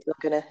that phrase. I'm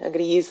gonna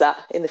use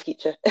that in the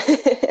future.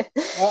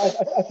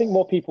 I think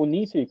more people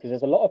need to, because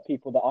there's a lot of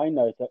people that I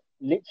know that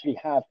literally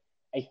have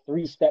a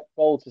 3-step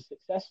goal to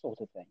success sort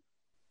of thing.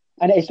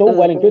 And it's all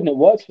well and good, and it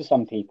works for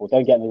some people.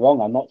 Don't get me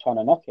wrong, I'm not trying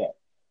to knock it.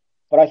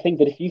 But I think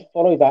that if you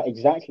follow that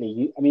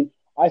exactly,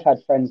 I've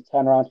had friends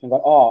turn around to me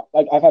and go,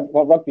 like I've had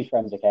rugby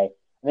friends, okay?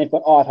 And they've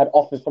gone, I've had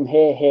offers from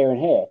here, here, and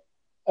here.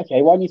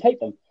 Okay, why don't you take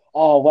them?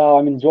 Oh, well,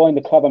 I'm enjoying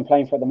the club I'm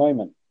playing for at the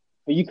moment.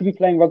 But you could be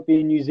playing rugby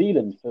in New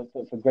Zealand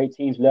for great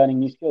teams, learning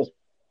new skills.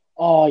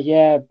 Oh,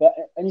 yeah,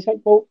 and you say,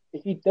 well,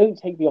 if you don't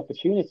take the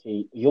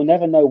opportunity, you'll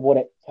never know what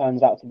it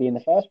turns out to be in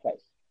the first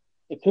place.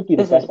 It could be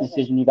the best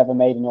decision you've ever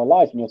made in your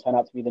life, and you'll turn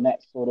out to be the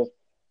next sort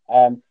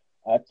of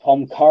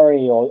Tom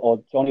Curry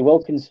or Johnny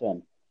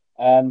Wilkinson.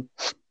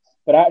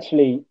 But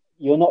actually,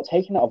 you're not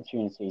taking that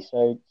opportunity.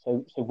 So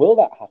will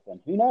that happen?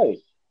 Who knows?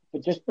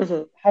 But just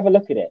have a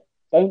look at it.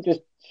 Don't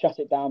just shut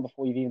it down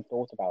before you've even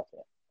thought about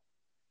it.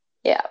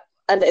 Yeah.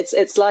 And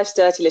it's life's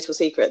dirty little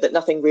secret that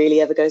nothing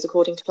really ever goes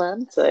according to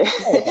plan. So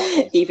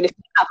even if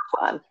you have a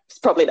plan, it's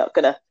probably not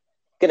gonna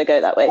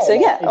go that way.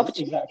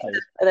 Opportunity. Exactly.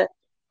 And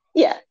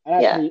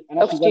actually,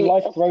 when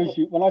life throws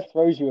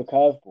you a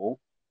curveball,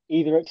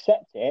 either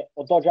accept it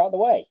or dodge out of the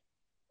way.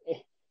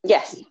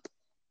 Yes.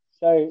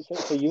 So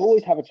you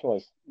always have a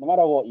choice. No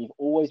matter what, you've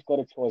always got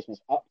a choice, and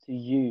it's up to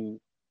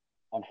you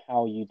on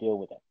how you deal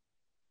with it.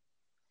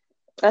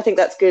 I think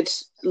that's good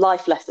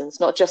life lessons,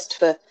 not just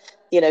for,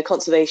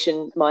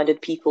 conservation-minded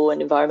people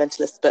and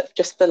environmentalists, but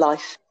just for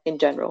life in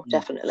general,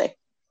 definitely.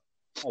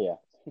 Oh,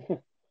 yeah.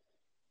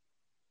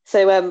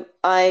 So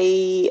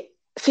I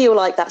feel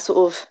like that sort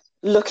of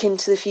look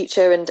into the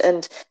future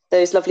and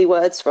those lovely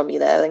words from you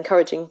there,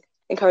 encouraging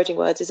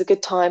words, is a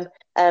good time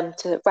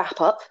to wrap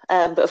up.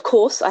 But of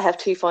course, I have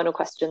 2 final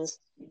questions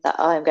that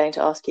I am going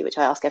to ask you, which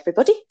I ask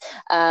everybody.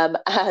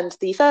 And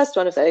the first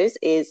one of those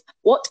is,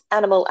 what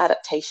animal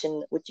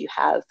adaptation would you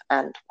have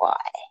and why?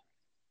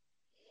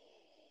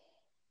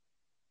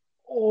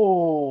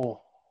 Oh,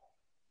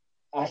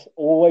 that's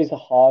always a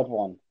hard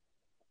one,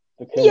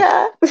 because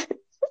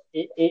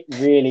it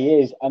really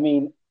is. I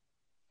mean,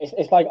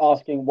 it's like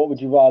asking, what would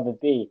you rather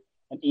be,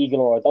 an eagle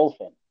or a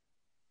dolphin?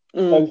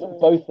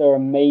 Both are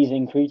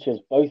amazing creatures.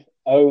 Both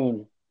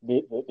own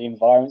the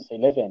environments they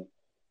live in.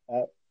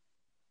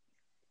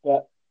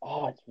 But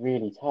it's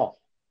really tough.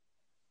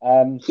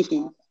 I mean,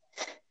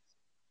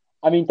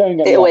 don't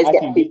get me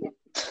wrong.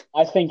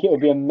 I think it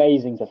would be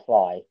amazing to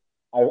fly.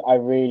 I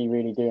really,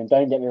 really do. And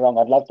don't get me wrong,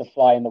 I'd love to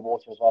fly in the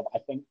water as well. But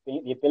I think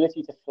the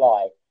ability to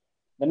fly,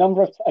 I know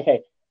it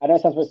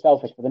sounds a bit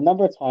selfish, but the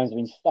number of times I've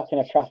been stuck in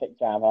a traffic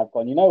jam and I've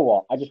gone, you know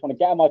what? I just want to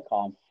get out of my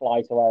car and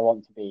fly to where I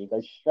want to be.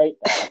 Go straight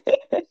there.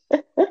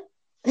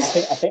 I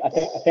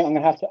think I'm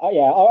gonna have to.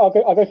 I'll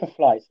go for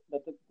flight.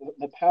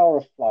 The power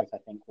of flight, I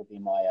think, will be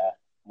my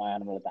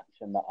animal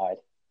adaptation that I'd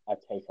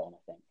take on, I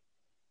think.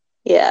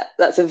 Yeah,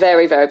 that's a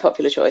very, very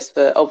popular choice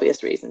for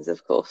obvious reasons,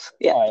 of course.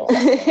 Yeah.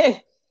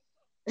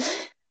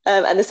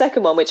 And the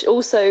second one, which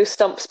also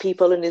stumps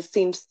people and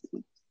seems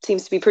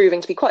to be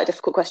proving to be quite a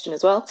difficult question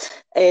as well,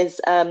 is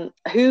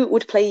who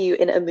would play you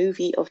in a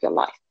movie of your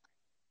life?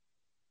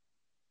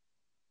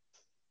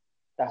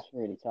 That's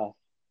really tough.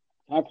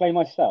 Can I play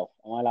myself?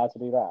 Am I allowed to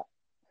do that?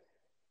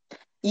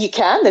 You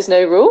can. There's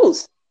no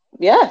rules.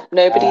 Yeah,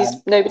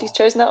 nobody's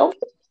chosen that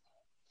option.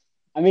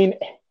 I mean,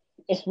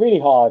 it's really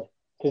hard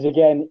because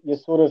again,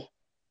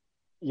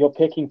 you're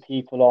picking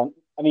people on.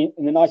 I mean,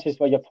 in the nicest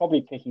way, you're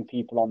probably picking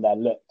people on their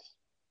looks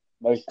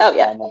most of Oh the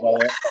yeah. time,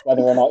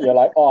 whether or not you're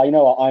like, oh, you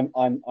know what,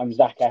 I'm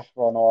Zac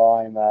Efron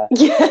or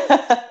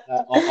Yeah.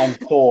 I'm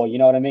Thor. You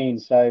know what I mean?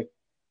 So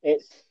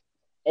it's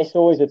it's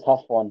always a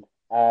tough one.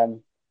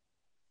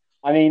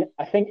 I mean,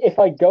 I think if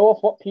I go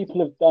off what people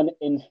have done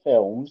in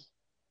films,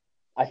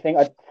 I think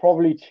I'd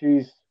probably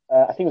choose.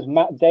 I think it was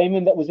Matt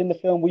Damon that was in the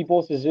film We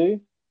Bought a Zoo.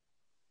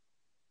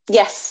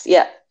 Yes,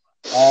 yeah.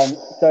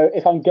 So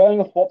if I'm going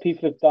off what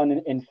people have done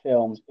in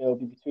films, it'll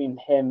be between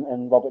him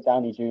and Robert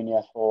Downey Jr.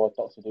 for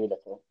Doctor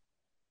Dolittle.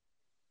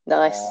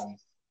 Nice.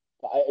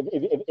 But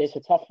it's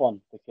a tough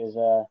one because,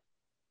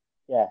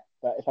 yeah.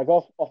 But if I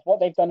go off what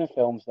they've done in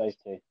films, those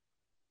two.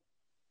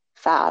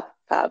 Fab.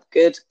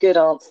 Good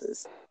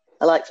answers.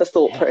 I like the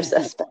thought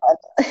process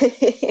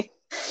behind.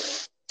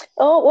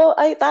 Oh, well,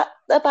 that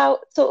about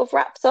sort of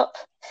wraps up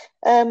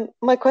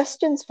my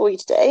questions for you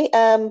today.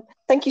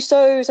 Thank you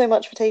so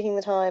much for taking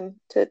the time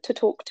to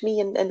talk to me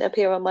and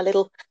appear on my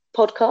little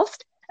podcast.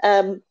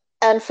 And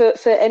for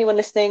anyone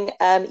listening,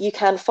 you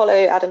can follow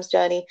Adam's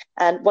journey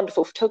and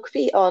wonderful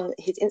photography on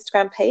his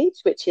Instagram page,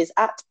 which is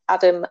at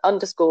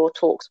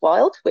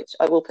Adam_talkswild, which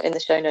I will put in the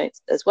show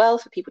notes as well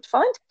for people to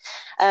find.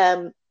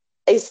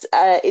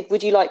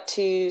 Would you like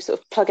to sort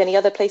of plug any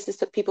other places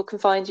that people can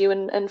find you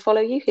and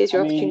follow you? Here's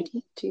your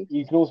opportunity to.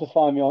 You can also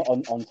find me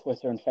on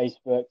Twitter and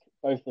Facebook,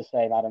 both the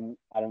same.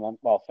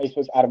 Well,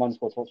 Facebook's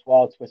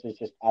Adam_talkswild, Twitter's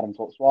just Adam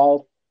Talks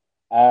Wild.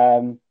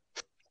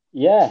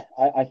 Yeah,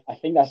 I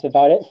think that's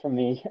about it from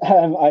me.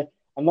 I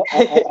love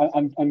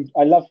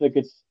the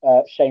good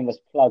shameless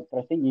plug, but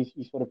I think you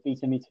sort of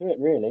beaten me to it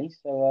really.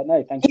 So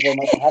no, thank you very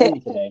much for having me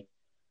today.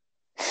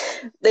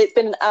 It's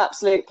been an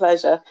absolute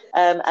pleasure.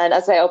 And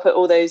as I say, I'll put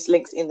all those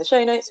links in the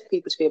show notes for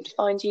people to be able to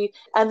find you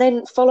and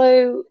then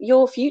follow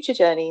your future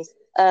journeys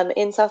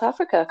in South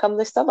Africa come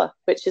this summer,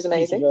 which is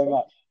amazing.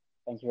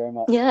 Thank you very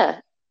much. Yeah.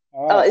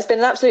 Right. It's been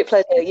an absolute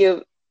pleasure.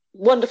 You're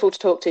wonderful to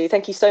talk to.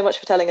 Thank you so much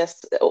for telling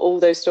us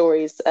all those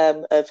stories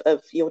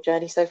of your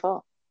journey so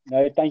far.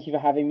 No, thank you for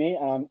having me.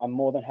 And I'm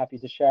more than happy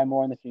to share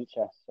more in the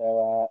future.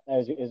 So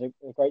it was a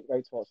great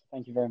talk. So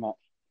thank you very much.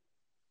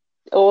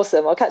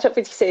 Awesome. I'll catch up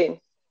with you soon.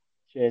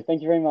 Cheers.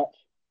 Thank you very much.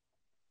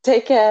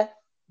 Take care.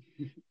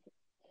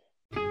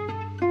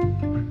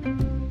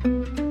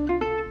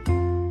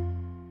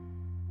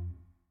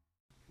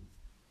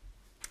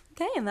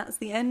 Okay, and that's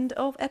the end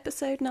of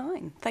episode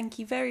 9. Thank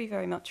you very,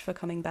 very much for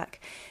coming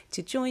back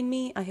to join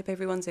me. I hope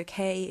everyone's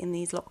okay in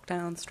these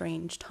lockdown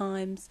strange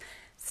times.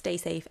 Stay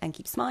safe and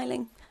keep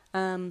smiling.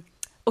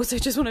 Also,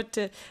 just wanted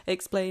to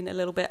explain a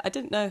little bit. I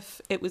didn't know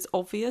if it was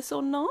obvious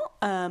or not,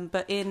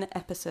 but in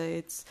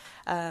episodes,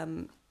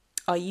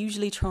 I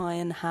usually try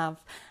and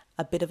have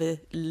a bit of a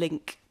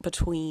link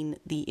between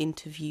the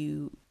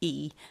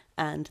interviewee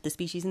and the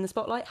species in the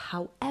spotlight,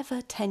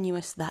 however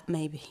tenuous that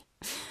may be.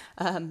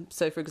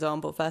 So, for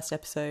example, first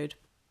episode,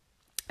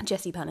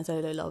 Jesse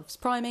Panizzolo loves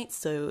primates,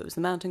 so it was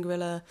the mountain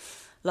gorilla.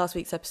 Last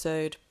week's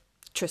episode,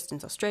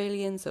 Tristan's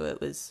Australian, so it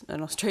was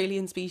an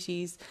Australian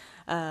species.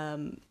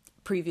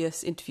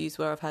 Previous interviews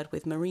where I've had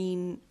with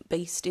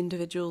marine-based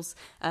individuals,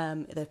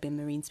 there have been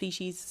marine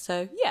species.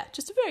 So, yeah,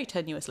 just a very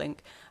tenuous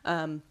link.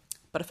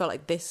 But I felt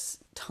like this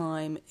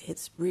time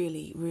it's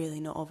really, really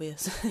not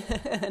obvious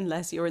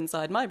unless you're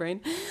inside my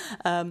brain.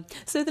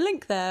 So the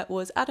link there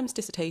was Adam's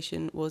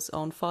dissertation was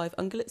on 5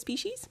 ungulate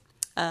species.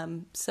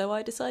 So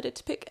I decided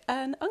to pick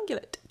an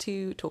ungulate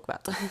to talk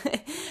about.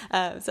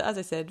 So as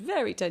I said,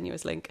 very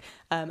tenuous link.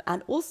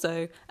 And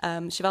also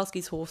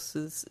Przewalski's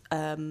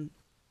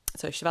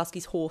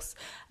horse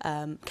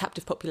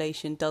captive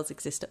population does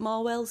exist at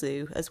Marwell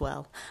Zoo as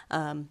well.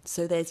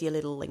 So there's your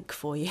little link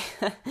for you.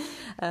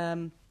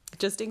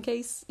 Just in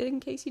case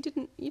you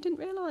didn't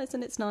realise,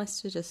 and it's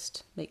nice to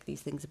just make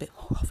these things a bit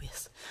more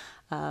obvious.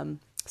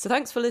 So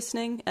thanks for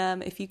listening.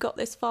 If you got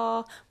this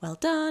far, well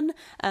done.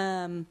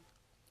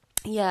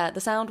 Yeah,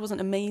 the sound wasn't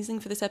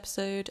amazing for this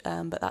episode,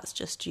 but that's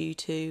just due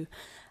to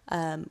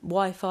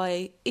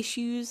Wi-Fi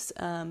issues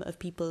of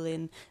people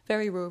in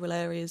very rural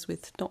areas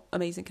with not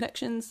amazing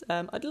connections.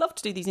 I'd love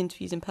to do these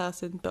interviews in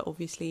person, but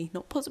obviously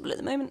not possible at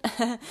the moment.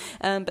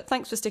 But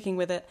thanks for sticking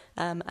with it,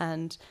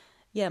 and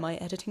yeah, my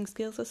editing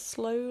skills are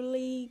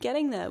slowly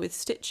getting there with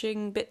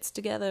stitching bits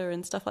together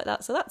and stuff like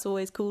that. So that's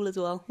always cool as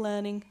well.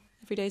 Learning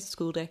every day's a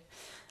school day.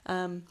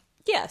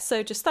 Yeah,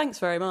 so just thanks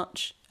very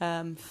much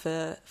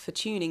for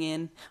tuning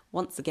in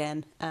once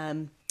again.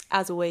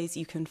 As always,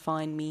 you can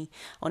find me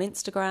on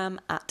Instagram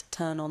at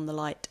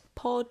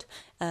TurnOnTheLightPod.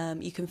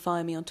 You can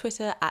find me on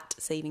Twitter at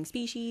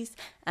SavingSpecies.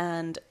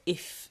 And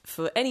if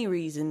for any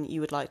reason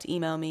you would like to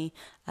email me,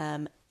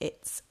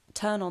 it's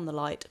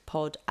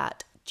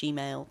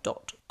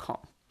turnonthelightpod@gmail.com.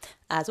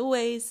 As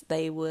always,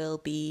 those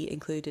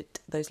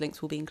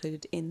links will be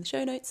included in the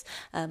show notes,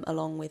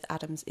 along with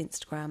Adam's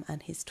Instagram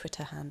and his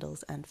Twitter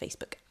handles and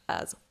Facebook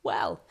as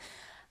well.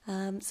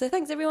 So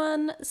thanks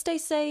everyone, stay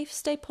safe,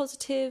 stay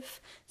positive,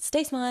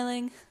 stay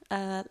smiling,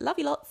 love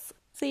you lots,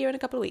 See you in a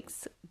couple of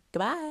weeks.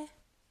 Goodbye.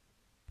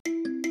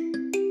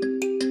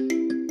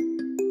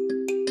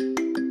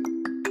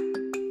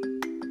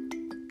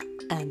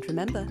 And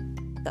remember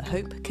that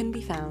hope can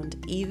be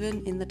found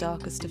even in the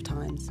darkest of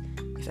times,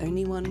 if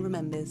only one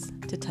remembers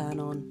to turn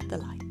on the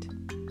light.